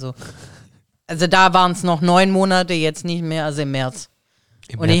 Monaten. Also da waren es noch 9 Monate, jetzt nicht mehr, also im März.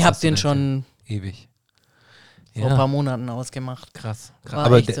 Im Und März ich habe hast du den den schon ewig. vor ein paar Monaten ausgemacht. Krass. War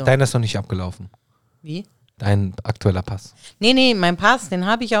Aber echt so. deiner ist noch nicht abgelaufen. Wie? Dein aktueller Pass. Nee, mein Pass, den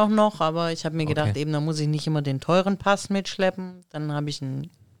habe ich auch noch, aber ich habe mir gedacht, Okay. eben, da muss ich nicht immer den teuren Pass mitschleppen. Dann habe ich einen Habe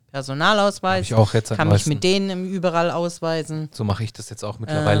Personalausweis, ich auch jetzt am kann mich neuesten. mit denen überall ausweisen. So mache ich das jetzt auch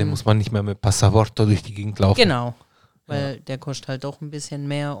mittlerweile. Muss man nicht mehr mit Passaporto durch die Gegend laufen. Genau, weil der kostet halt doch ein bisschen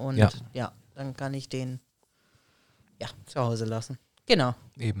mehr und ja, dann kann ich den zu Hause lassen. Genau.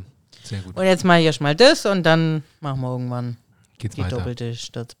 Eben. Sehr gut. Und jetzt mache ich erstmal das und dann machen wir irgendwann Geht's die weiter. doppelte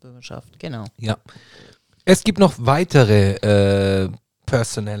Staatsbürgerschaft, genau. Ja. Es gibt noch weitere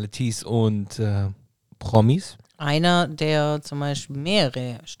Personalities und Promis. Einer, der zum Beispiel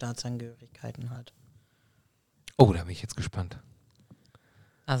mehrere Staatsangehörigkeiten hat. Oh, da bin ich jetzt gespannt.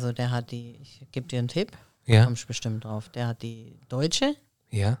 Also der hat ich gebe dir einen Tipp, Ja, kommst bestimmt drauf, der hat die deutsche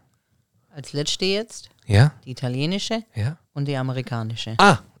ja, als letzte jetzt, ja, die italienische ja. und die amerikanische.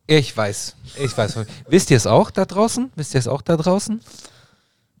 Ah, ich weiß. Wisst ihr es auch da draußen?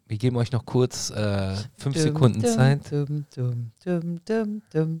 Wir geben euch noch kurz 5 Sekunden Zeit.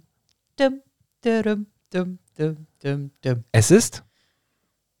 Es ist?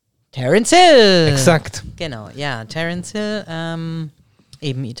 Terence Hill. Exakt. Genau, ja, Terence Hill,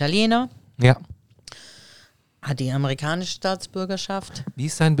 eben Italiener, Ja. hat die amerikanische Staatsbürgerschaft. Wie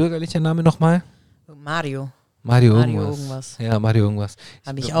ist sein bürgerlicher Name nochmal? Mario. Mario Mario irgendwas. irgendwas. Ja, Mario irgendwas.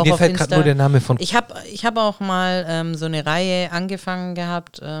 Habe ich auch Mir auf fällt gerade Insta. nur der Name von... Ich hab auch mal so eine Reihe angefangen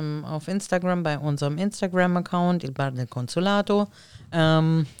gehabt auf Instagram, bei unserem Instagram-Account, Il Bar del Consolato.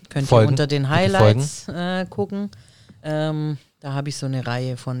 Könnt ihr Folgen. unter den Bitte Highlights gucken. Da habe ich so eine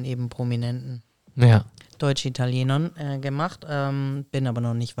Reihe von eben prominenten Ja. Deutsch-Italienern gemacht, bin aber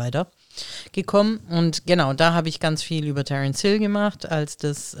noch nicht weiter gekommen. Und genau, da habe ich ganz viel über Terence Hill gemacht, als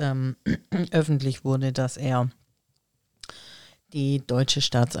das öffentlich wurde, dass er die deutsche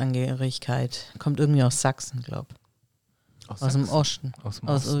Staatsangehörigkeit, kommt irgendwie aus Sachsen, glaube ich. Aus dem Osten. Aus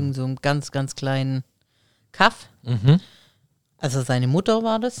irgendeinem so einem ganz, ganz kleinen Kaff. Mhm. Also seine Mutter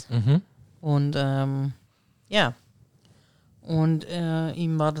war das. Mhm. Und ja. Und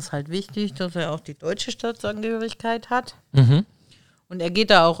ihm war das halt wichtig, dass er auch die deutsche Staatsangehörigkeit hat. Mhm. Und er geht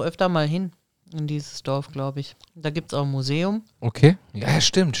da auch öfter mal hin, in dieses Dorf, glaube ich. Da gibt es auch ein Museum. Okay. Ja,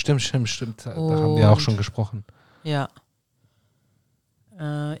 stimmt. Da haben wir auch schon gesprochen. Ja.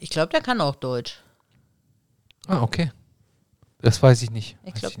 Ich glaube, der kann auch Deutsch. Ah, okay. Das weiß ich nicht.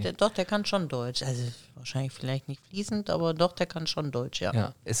 Ich glaube, der kann schon Deutsch. Also wahrscheinlich vielleicht nicht fließend, aber doch, der kann schon Deutsch, ja.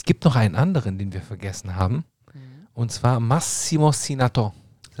 Ja. Es gibt noch einen anderen, den wir vergessen haben. Und zwar Massimo Sinato.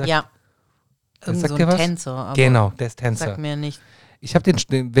 Ja. Irgend sagt so dir ein was? Tänzer. Aber Genau, der ist Tänzer. Sag mir nicht. Ich habe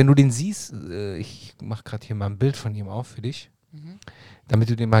wenn du den siehst, ich mache gerade hier mal ein Bild von ihm auf für dich, damit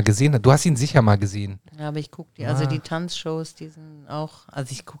du den mal gesehen hast. Du hast ihn sicher mal gesehen. Ja, aber ich gucke also die Tanzshows, die sind auch,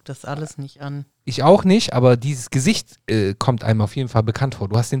 also ich gucke das alles nicht an. Ich auch nicht, aber dieses Gesicht kommt einem auf jeden Fall bekannt vor.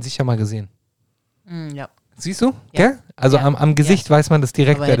 Du hast den sicher mal gesehen. Ja. Siehst du? Ja. Gell? Also Ja. am Gesicht weiß man das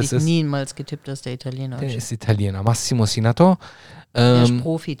direkt, Aber wer hätte das ich ist. niemals getippt, dass der Italiener Der ist. ist Italiener. Massimo Sinato. Der ist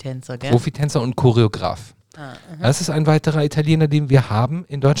Profitänzer, gell? Profitänzer und Choreograf. Das ist ein weiterer Italiener, den wir haben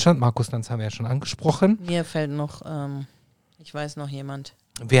in Deutschland. Markus Lanz haben wir ja schon angesprochen. Mir fällt noch, ich weiß noch jemand.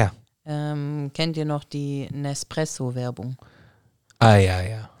 Wer? Kennt ihr noch die Nespresso-Werbung? Ah,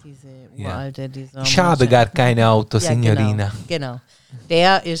 ja. Diese Ja. uralte, dieser... Ich habe gar keine Auto, ja, Signorina. Genau.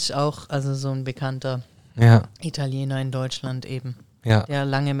 Der ist auch, also so ein bekannter Ja, Italiener in Deutschland eben, ja, der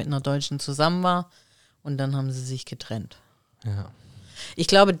lange mit einer Deutschen zusammen war und dann haben sie sich getrennt. ja. Ich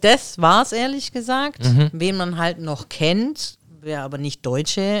glaube, das war es ehrlich gesagt. Mhm. Wen man halt noch kennt, wer aber nicht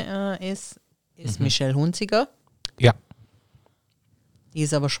Deutsche ist Michelle Hunziker. Ja, Die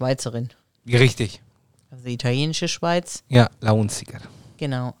ist aber Schweizerin. richtig. Also italienische Schweiz. Ja, Launziger.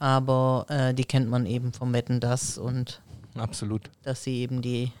 Genau, aber die kennt man eben vom Wetten, dass und Absolut. dass sie eben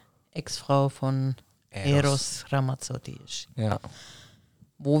die Ex-Frau von Eros Ramazzotti ist. Ja.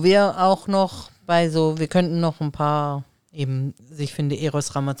 Wo wir auch noch wir könnten noch ein paar eben, ich finde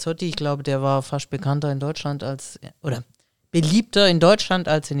Eros Ramazzotti, ich glaube, der war fast bekannter in Deutschland oder beliebter in Deutschland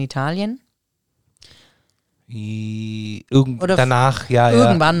als in Italien. Oder Danach, ja.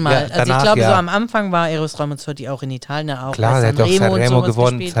 Irgendwann mal. Ja, Also danach, ich glaube, ja. so am Anfang war Eros Ramazzotti auch in Italien. Auch Klar, bei der hat doch und Sanremo sowas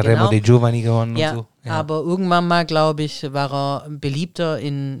gewonnen, gespielt, Sanremo genau. dei Giovani gewonnen Ja, und so. Ja. aber irgendwann mal, glaube ich, war er beliebter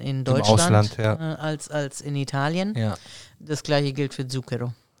in Deutschland Ausland, ja. als in Italien. Ja. Das gleiche gilt für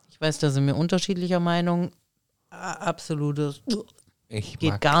Zucchero. Ich weiß, da sind wir unterschiedlicher Meinung. Absolutes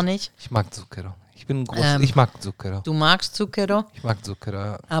geht gar nicht. Ich mag Zucchero. Ich mag Zucchero. Du magst Zucchero, Ich mag Zucchero,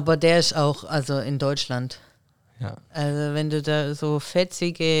 ja. aber der ist auch, also in Deutschland. Ja. Also wenn du da so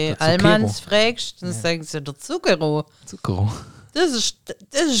fetzige Der Zucchero. Almans fragst, dann sagen sie, der Zucchero. Zucchero. Das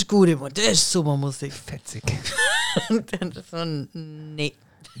ist gute Musik, das ist super Musik. Fetzig. Und dann ist so, nee.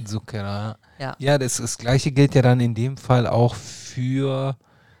 Zucchero, ja. Ja. Ja, das Gleiche gilt ja dann in dem Fall auch für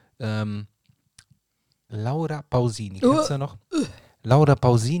Laura Pausini. Kennst du noch? Laura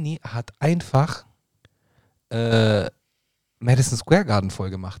Pausini hat einfach Madison Square Garden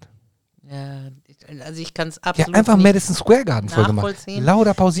voll gemacht. Ja, also ich kann es Ja, absolut einfach nicht Madison Square Garden voll gemacht. nachvollziehen.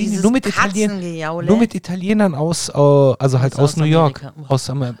 Laura Pausini, Dieses nur mit Katzengejaule. Italienern aus, also halt aus Aus New York, Amerika.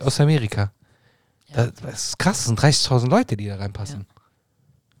 aus Amerika. Das ist krass, das sind 30.000 Leute, die da reinpassen.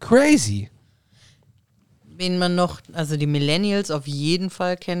 Crazy. Wen man noch, also die Millennials auf jeden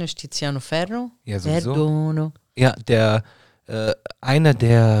Fall kennen, ist Tiziano Ferro. Ja, sowieso. Perdono. Ja, einer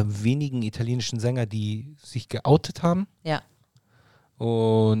der wenigen italienischen Sänger, die sich geoutet haben. Ja.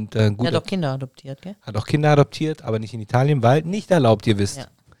 Und Er gut, hat auch Kinder adoptiert, gell? hat auch Kinder adoptiert, aber nicht in Italien, weil nicht erlaubt, ihr wisst. Ja,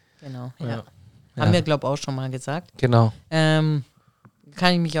 genau. Ja. Ja. Ja. Haben wir, glaube ich, auch schon mal gesagt. Genau. Kann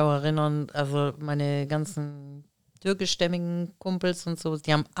ich mich auch erinnern, also meine ganzen türkischstämmigen Kumpels und so,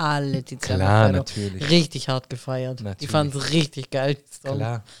 die haben alle die Klar, natürlich. richtig hart gefeiert. Natürlich. Die fanden es richtig geil. Die Song.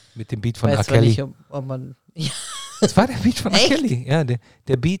 Klar, mit dem Beat von R. Weiß zwar Kelly. nicht, ob man. Ja. Das war der Beat von R. Echt? Kelly. Ja,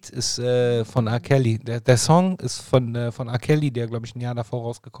 der Beat ist von R. Kelly. Der Song ist von R. Kelly, der, glaube ich, ein Jahr davor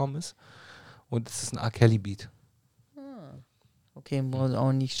rausgekommen ist. Und es ist ein R. Kelly-Beat. Okay, muss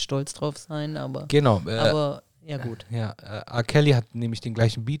auch nicht stolz drauf sein, aber. Genau. Aber ja, gut. Ja, R. Kelly hat nämlich den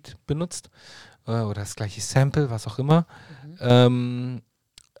gleichen Beat benutzt. Oder das gleiche Sample, was auch immer.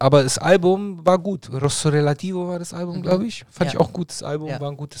 Aber das Album war gut. Rosso Relativo war das Album, glaube ich. Fand ich auch gut. Das Album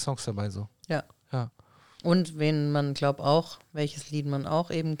waren gute Songs dabei so. Ja. Ja. Und wen man, glaube auch, welches Lied man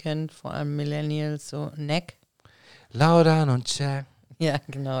auch eben kennt, vor allem Millennials, so Neck. Laura non c'è. Ja,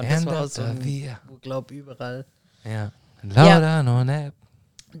 genau. Das war auch so andata via. glaube überall. Ja. Laura non è.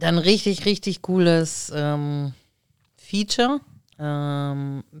 Dann richtig cooles Feature.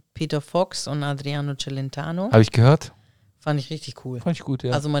 Peter Fox und Adriano Celentano. Habe ich gehört? Fand ich richtig cool. Fand ich gut,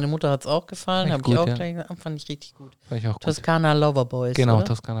 ja. Also meine Mutter hat es auch gefallen, habe ich auch gleich gesagt, fand ich richtig gut. Fand ich auch gut. Toskana Loverboys, Genau, oder?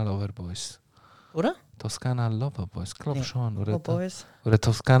 Toskana Loverboys. Oder? Toskana Loverboys, glaub Nee, schon. Oder, Loverboys. oder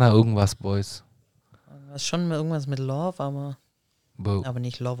Toskana irgendwas Boys. Was schon irgendwas mit Love, aber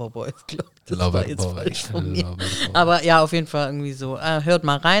nicht Loverboys, glaube ich. Das war jetzt falsch von mir. Aber ja, auf jeden Fall irgendwie so. Hört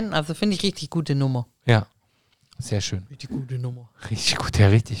mal rein. Also finde ich richtig gute Nummer. Ja, sehr schön. Richtig gute Nummer. Richtig gut, ja,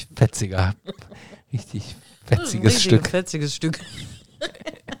 richtig fetziger. Richtig fetziges Stück. Fetziges Stück.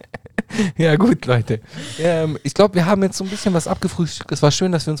 Ja, gut, Leute. Ich glaube, wir haben jetzt so ein bisschen was abgefrühstückt. Es war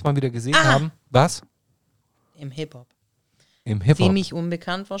schön, dass wir uns mal wieder gesehen haben. Was? Im Hip-Hop. Im Hip-Hop. Ziemlich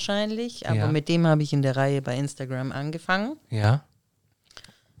unbekannt wahrscheinlich, aber mit dem habe ich in der Reihe bei Instagram angefangen. Ja.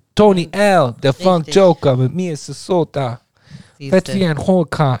 Tony L., der Funk Joker, mit mir ist es so da. Fett wie ein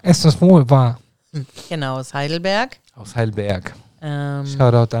Holka, es ist wohl wahr. Genau, aus Heidelberg. Aus Heidelberg.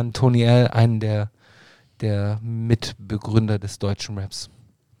 Shoutout an Tony L., einen der Mitbegründer des deutschen Raps.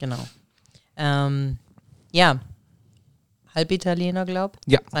 Genau. Ja, Halbitaliener, glaub.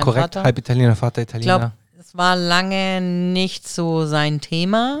 Ja, Sein korrekt. Vater. Halb Italiener, Vater Ich Italiener. glaube, es war lange nicht so sein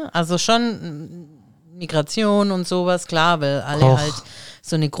Thema. Also schon Migration und sowas, klar, weil alle halt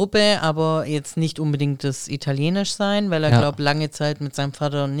so eine Gruppe, aber jetzt nicht unbedingt das Italienisch sein, weil er, glaube lange Zeit mit seinem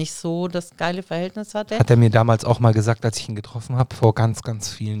Vater nicht so das geile Verhältnis hatte. Hat er mir damals auch mal gesagt, als ich ihn getroffen habe, vor ganz, ganz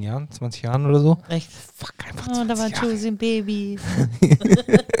vielen Jahren, 20 Jahren oder so. Echt? Fuck, einfach Oh, 20 da war Jahre. Josie ein Baby.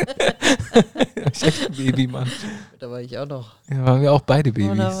 Ich echt ein Baby, Mann. Da war ich auch noch. Ja, waren wir auch beide Oh,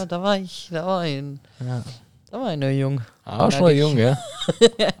 Babys. da war ich noch jung. Auch schon mal jung, ja?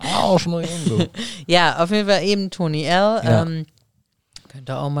 Auch schon mal jung, du. Ja, auf jeden Fall eben Tony L. Ja. Könnt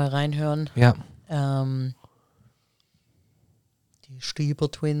ihr auch mal reinhören. Ja. Die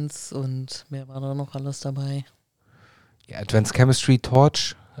Stieber Twins und wer war da noch alles dabei? Ja, Advanced Chemistry,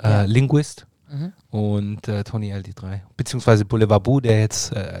 Torch, Linguist und Tony L, die drei. Beziehungsweise Boulevard Boo, der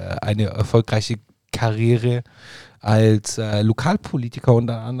jetzt eine erfolgreiche Karriere als Lokalpolitiker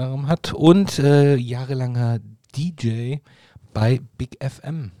unter anderem hat und jahrelanger DJ bei Big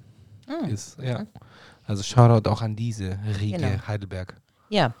FM ist. Ja. Also Shoutout auch an diese Riege Heidelberg.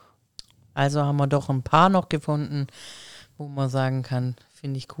 Ja, also haben wir doch ein paar noch gefunden, wo man sagen kann,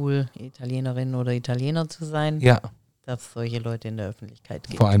 finde ich cool, Italienerin oder Italiener zu sein. Ja. Dass es solche Leute in der Öffentlichkeit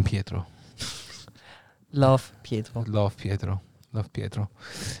gibt. Vor allem Pietro. Love Pietro. Love Pietro. Love Pietro.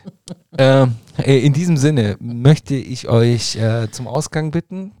 In diesem Sinne möchte ich euch zum Ausgang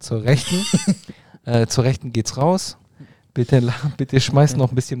bitten, zur Rechten. Zur Rechten geht's raus. Bitte schmeißt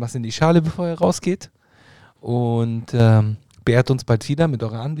noch ein bisschen was in die Schale, bevor ihr rausgeht. Und beehrt uns bald wieder mit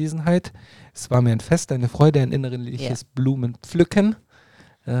eurer Anwesenheit. Es war mir ein Fest, eine Freude, ein innerliches Blumenpflücken.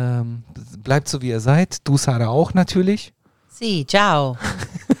 Bleibt so, wie ihr seid. Du, Sarah, auch natürlich. Si, ciao.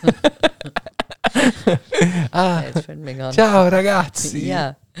 Jetzt fällt mir gar Ciao, ragazzi.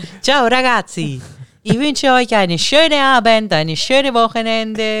 Ja. Ciao, ragazzi. Ich wünsche euch eine schöne Abend, eine schöne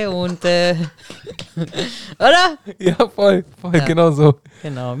Wochenende und oder? Ja, voll, genau so.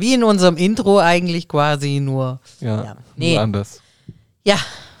 Genau, wie in unserem Intro eigentlich quasi, nur nur anders. Ja,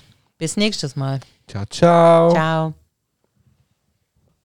 bis nächstes Mal. Ciao, ciao. Ciao.